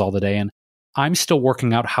FaceTime calls all the day. And I'm still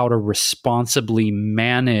working out how to responsibly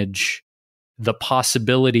manage the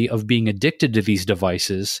possibility of being addicted to these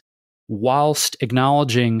devices whilst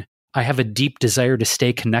acknowledging I have a deep desire to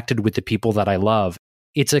stay connected with the people that I love.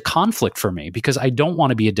 It's a conflict for me because I don't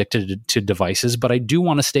want to be addicted to devices, but I do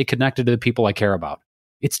want to stay connected to the people I care about.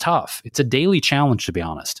 It's tough. It's a daily challenge, to be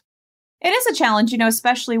honest. It is a challenge,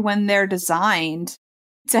 especially when they're designed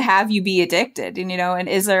to have you be addicted. And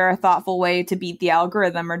is there a thoughtful way to beat the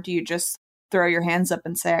algorithm, or do you just throw your hands up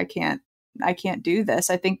and say, I can't do this?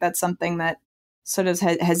 I think that's something that sort of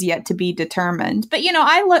has yet to be determined. But,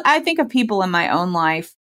 I think of people in my own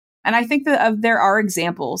life, and I think that there are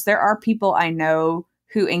examples. There are people I know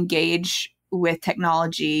who engage with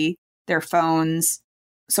technology, their phones,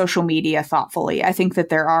 social media thoughtfully. I think that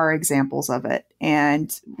there are examples of it.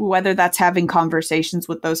 And whether that's having conversations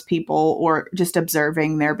with those people or just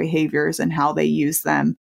observing their behaviors and how they use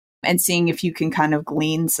them and seeing if you can kind of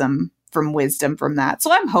glean some from wisdom from that.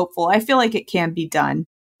 So I'm hopeful. I feel like it can be done,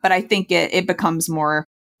 but I think it becomes more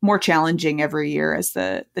challenging every year as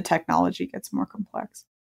the technology gets more complex.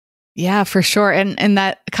 Yeah, for sure. And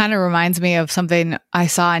that kind of reminds me of something I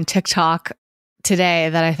saw on TikTok today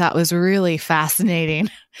that I thought was really fascinating.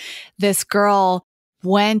 This girl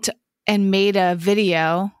went and made a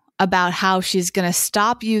video about how she's going to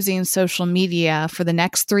stop using social media for the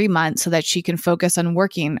next 3 months so that she can focus on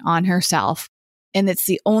working on herself. And it's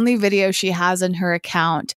the only video she has in her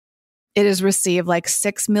account. It has received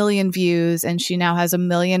 6 million views, and she now has 1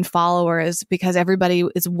 million followers because everybody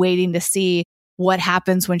is waiting to see what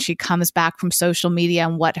happens when she comes back from social media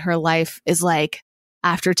and what her life is like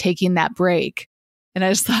after taking that break. And I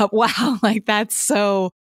just thought, wow, that's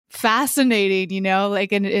so fascinating,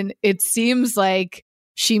 and it seems like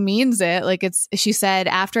she means it. She said,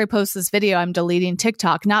 after I post this video, I'm deleting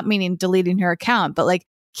TikTok, not meaning deleting her account, but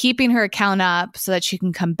keeping her account up so that she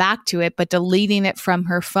can come back to it, but deleting it from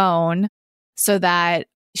her phone so that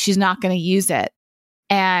she's not going to use it.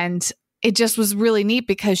 And it just was really neat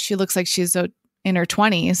because she looks like she's in her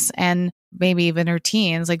 20s and maybe even her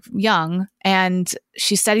teens, young. And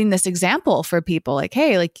she's setting this example for people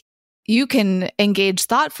hey, you can engage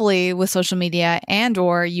thoughtfully with social media, and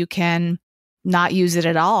or you can not use it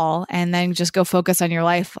at all and then just go focus on your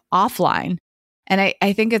life offline. And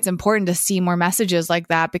I think it's important to see more messages like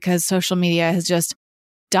that, because social media has just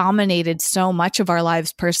dominated so much of our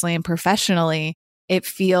lives personally and professionally. It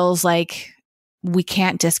feels like we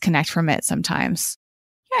can't disconnect from it sometimes.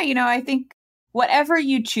 Yeah, I think whatever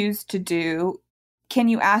you choose to do, can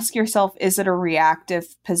you ask yourself, is it a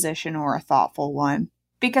reactive position or a thoughtful one?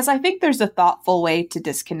 Because I think there's a thoughtful way to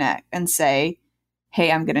disconnect and say,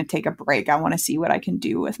 hey, I'm going to take a break. I want to see what I can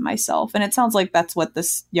do with myself. And it sounds like that's what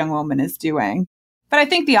this young woman is doing. But I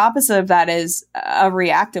think the opposite of that is a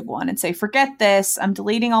reactive one, and say, forget this. I'm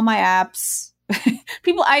deleting all my apps.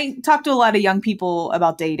 I talk to a lot of young people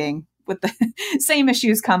about dating with the same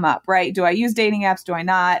issues come up, right? Do I use dating apps? Do I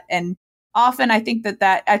not? And often I think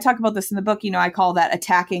that I talk about this in the book, I call that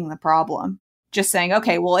attacking the problem. Just saying,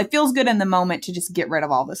 okay, well, it feels good in the moment to just get rid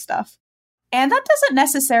of all this stuff. And that doesn't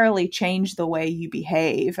necessarily change the way you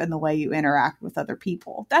behave and the way you interact with other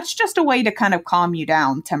people. That's just a way to kind of calm you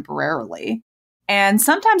down temporarily. And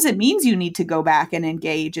sometimes it means you need to go back and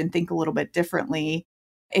engage and think a little bit differently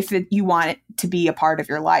if you want it to be a part of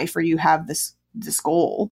your life, or you have this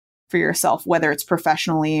goal for yourself, whether it's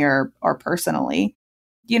professionally or personally.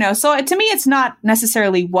 So to me, it's not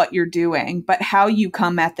necessarily what you're doing, but how you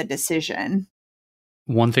come at the decision.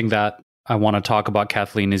 One thing that I want to talk about,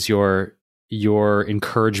 Kathleen, is your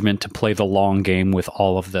encouragement to play the long game with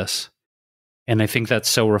all of this. And I think that's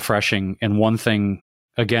so refreshing. And one thing,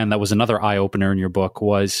 again, that was another eye-opener in your book,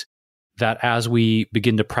 was that as we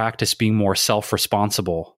begin to practice being more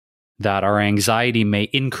self-responsible, that our anxiety may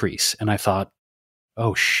increase. And I thought,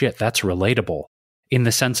 oh shit, that's relatable. In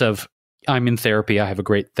the sense of, I'm in therapy, I have a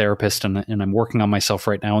great therapist, and I'm working on myself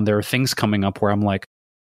right now, and there are things coming up where I'm like,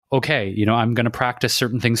 okay, I'm going to practice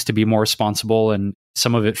certain things to be more responsible, and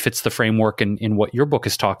some of it fits the framework in what your book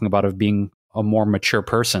is talking about of being a more mature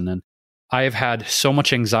person. And I have had so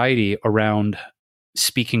much anxiety around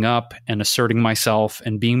speaking up and asserting myself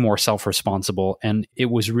and being more self-responsible. And it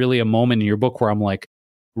was really a moment in your book where I'm like,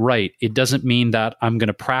 right, it doesn't mean that I'm going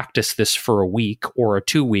to practice this for a week or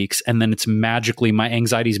 2 weeks, and then my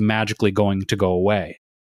anxiety is magically going to go away.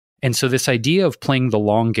 And so this idea of playing the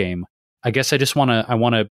long game, I guess I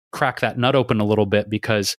want to crack that nut open a little bit,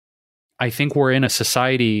 because I think we're in a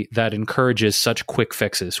society that encourages such quick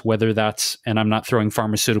fixes, whether that's, and I'm not throwing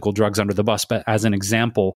pharmaceutical drugs under the bus, but as an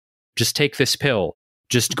example, just take this pill,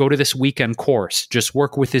 just go to this weekend course, just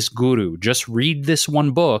work with this guru, just read this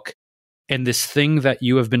one book, and this thing that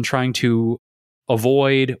you have been trying to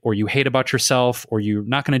avoid, or you hate about yourself, or you're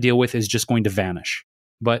not going to deal with, is just going to vanish.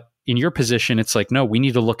 But in your position, it's like, no, we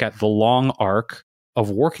need to look at the long arc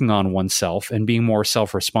of working on oneself and being more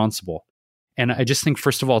self-responsible. And I just think,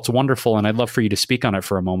 first of all, it's wonderful, and I'd love for you to speak on it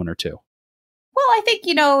for a moment or two. Well, I think,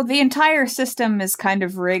 the entire system is kind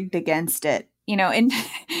of rigged against it.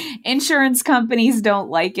 Insurance companies don't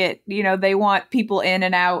like it. They want people in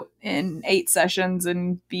and out in 8 sessions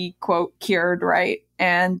and be, quote, cured, right?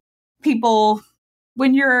 And people,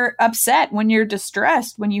 when you're upset, when you're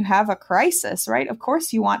distressed, when you have a crisis, right? Of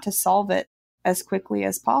course, you want to solve it as quickly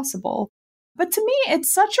as possible. But to me,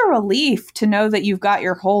 it's such a relief to know that you've got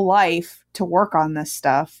your whole life to work on this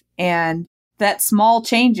stuff, and that small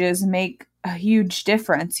changes make a huge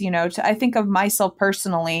difference. I think of myself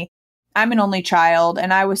personally. I'm an only child,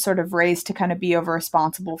 and I was sort of raised to kind of be over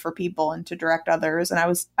responsible for people and to direct others.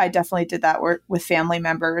 And I definitely did that with family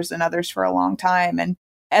members and others for a long time. And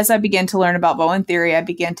as I began to learn about Bowen theory, I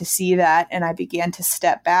began to see that, and I began to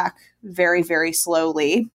step back very, very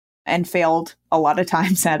slowly, and failed a lot of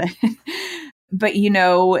times at it. But,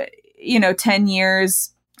 10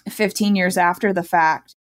 years, 15 years after the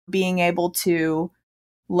fact, being able to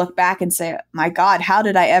look back and say, my God, how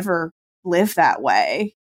did I ever live that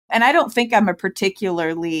way? And I don't think I'm a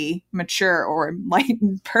particularly mature or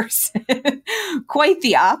enlightened person, quite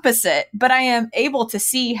the opposite. But I am able to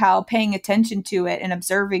see how paying attention to it and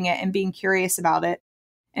observing it and being curious about it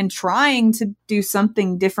and trying to do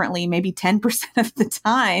something differently, maybe 10% of the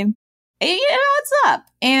time, it's up.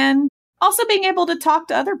 And also being able to talk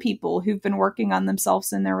to other people who've been working on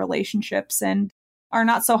themselves in their relationships and are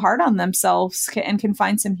not so hard on themselves and can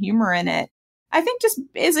find some humor in it, I think just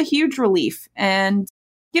is a huge relief. And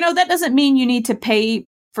that doesn't mean you need to pay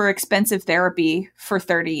for expensive therapy for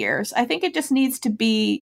 30 years. I think it just means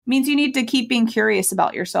you need to keep being curious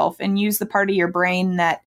about yourself and use the part of your brain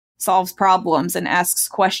that solves problems and asks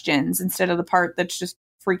questions instead of the part that's just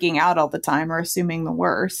freaking out all the time or assuming the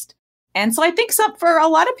worst. And so I think for a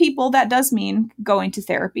lot of people, that does mean going to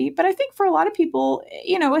therapy. But I think for a lot of people,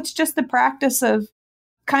 it's just the practice of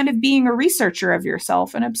kind of being a researcher of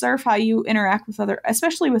yourself and observe how you interact with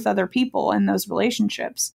especially with other people in those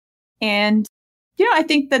relationships. And, I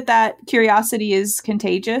think that curiosity is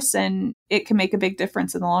contagious and it can make a big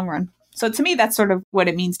difference in the long run. So to me, that's sort of what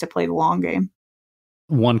it means to play the long game.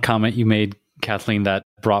 One comment you made, Kathleen, that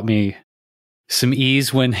brought me some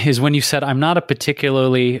ease when you said, I'm not a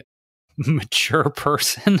particularly mature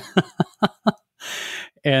person.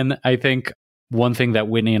 And I think one thing that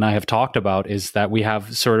Whitney and I have talked about is that we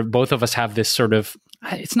have both of us have this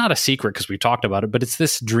it's not a secret because we've talked about it, but it's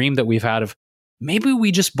this dream that we've had of maybe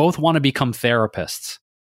we just both want to become therapists.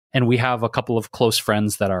 And we have a couple of close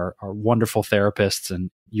friends that are wonderful therapists, and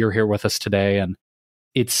you're here with us today. And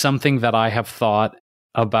it's something that I have thought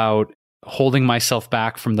about holding myself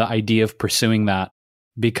back from the idea of pursuing that,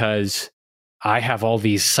 because I have all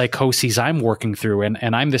these psychoses I'm working through,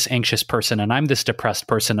 and I'm this anxious person, and I'm this depressed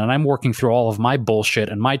person, and I'm working through all of my bullshit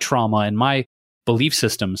and my trauma and my belief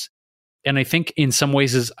systems. And I think in some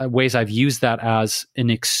ways I've used that as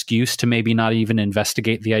an excuse to maybe not even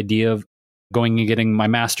investigate the idea of going and getting my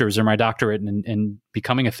master's or my doctorate and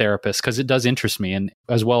becoming a therapist, because it does interest me, and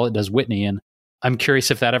as well it does Whitney. And I'm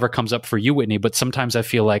curious if that ever comes up for you, Whitney, but sometimes I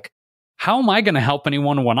feel like, how am I going to help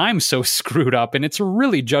anyone when I'm so screwed up? And it's a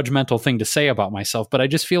really judgmental thing to say about myself, but I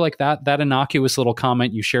just feel like that innocuous little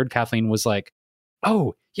comment you shared, Kathleen, was like,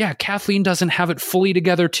 oh yeah, Kathleen doesn't have it fully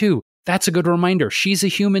together too. That's a good reminder. She's a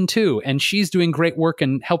human too, and she's doing great work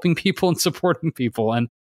and helping people and supporting people. And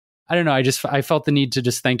I don't know, I felt the need to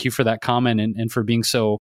just thank you for that comment and for being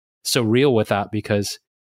so real with that, because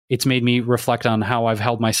it's made me reflect on how I've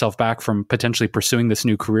held myself back from potentially pursuing this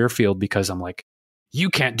new career field, because I'm like, you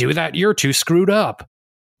can't do that. You're too screwed up.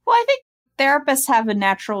 Well, I think therapists have a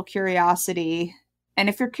natural curiosity. And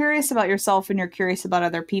if you're curious about yourself and you're curious about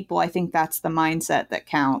other people, I think that's the mindset that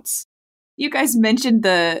counts. You guys mentioned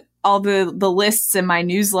all the lists in my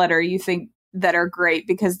newsletter you think that are great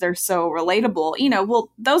because they're so relatable.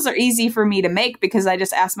 Well, those are easy for me to make because I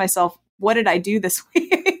just ask myself, what did I do this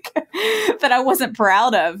week that I wasn't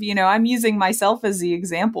proud of? I'm using myself as the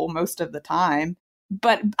example most of the time,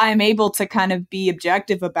 but I'm able to kind of be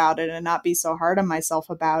objective about it and not be so hard on myself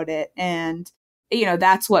about it. And,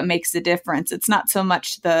 that's what makes the difference. It's not so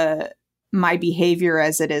much my behavior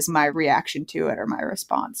as it is my reaction to it or my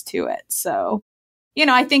response to it. So,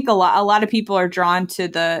 I think a lot of people are drawn to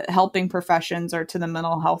the helping professions or to the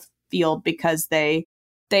mental health field because they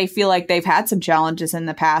feel like they've had some challenges in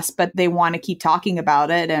the past, but they want to keep talking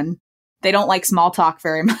about it, and they don't like small talk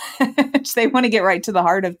very much. They want to get right to the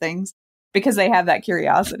heart of things because they have that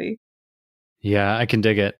curiosity. Yeah, I can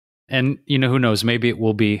dig it. And, who knows, maybe it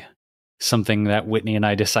will be something that Whitney and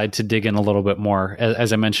I decide to dig in a little bit more.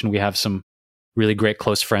 As I mentioned, we have some really great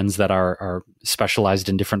close friends that are specialized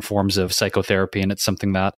in different forms of psychotherapy. And it's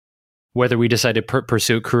something that, whether we decide to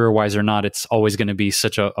pursue it career-wise or not, it's always going to be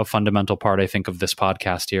such a fundamental part, I think, of this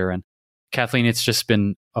podcast here. And Kathleen, it's just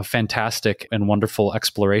been a fantastic and wonderful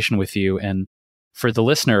exploration with you. And for the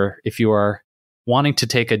listener, if you are wanting to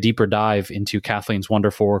take a deeper dive into Kathleen's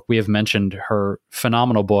wonderful work, we have mentioned her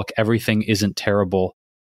phenomenal book, Everything Isn't Terrible.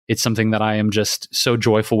 It's something that I am just so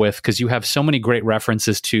joyful with because you have so many great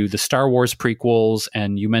references to the Star Wars prequels,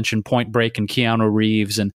 and you mentioned Point Break and Keanu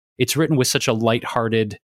Reeves, and it's written with such a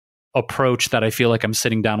lighthearted approach that I feel like I'm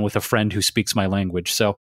sitting down with a friend who speaks my language.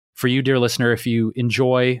 So for you, dear listener, if you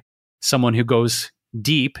enjoy someone who goes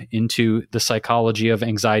deep into the psychology of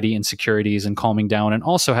anxiety, insecurities, and calming down, and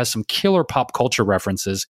also has some killer pop culture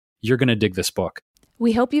references, you're going to dig this book.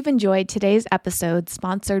 We hope you've enjoyed today's episode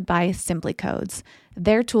sponsored by Simply Codes.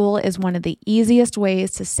 Their tool is one of the easiest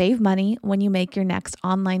ways to save money when you make your next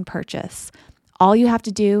online purchase. All you have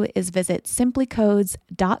to do is visit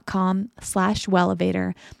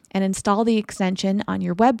simplycodes.com/wellevator and install the extension on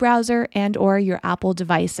your web browser and or your Apple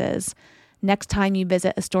devices. Next time you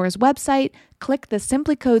visit a store's website, click the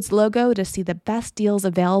Simply Codes logo to see the best deals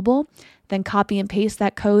available, then copy and paste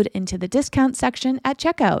that code into the discount section at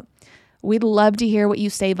checkout. We'd love to hear what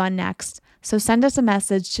you save on next, so send us a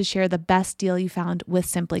message to share the best deal you found with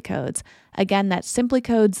Simply Codes. Again, that's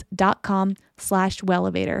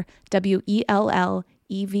simplycodes.com/wellevator,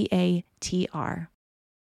 WELLEVATR.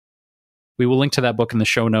 We will link to that book in the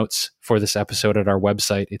show notes for this episode at our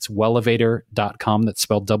website. It's wellevator.com. That's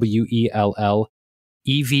spelled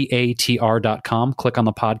WELLEVATR.com. Click on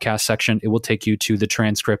the podcast section. It will take you to the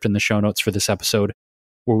transcript and the show notes for this episode,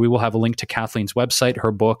 where we will have a link to Kathleen's website,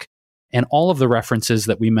 her book, and all of the references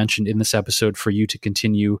that we mentioned in this episode for you to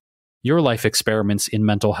continue your life experiments in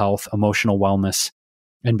mental health, emotional wellness,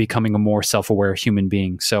 and becoming a more self-aware human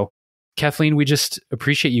being. So, Kathleen, we just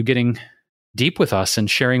appreciate you getting deep with us and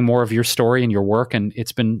sharing more of your story and your work. And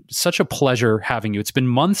it's been such a pleasure having you. It's been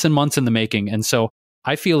months and months in the making. And so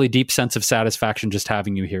I feel a deep sense of satisfaction just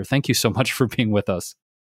having you here. Thank you so much for being with us.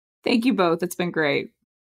 Thank you both. It's been great.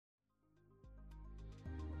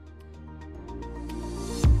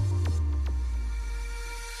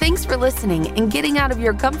 Thanks for listening and getting out of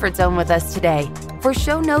your comfort zone with us today. For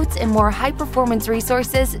show notes and more high-performance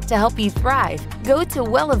resources to help you thrive, go to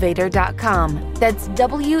wellevatr.com. That's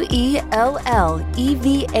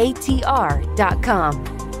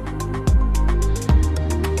WELLEVATR.com.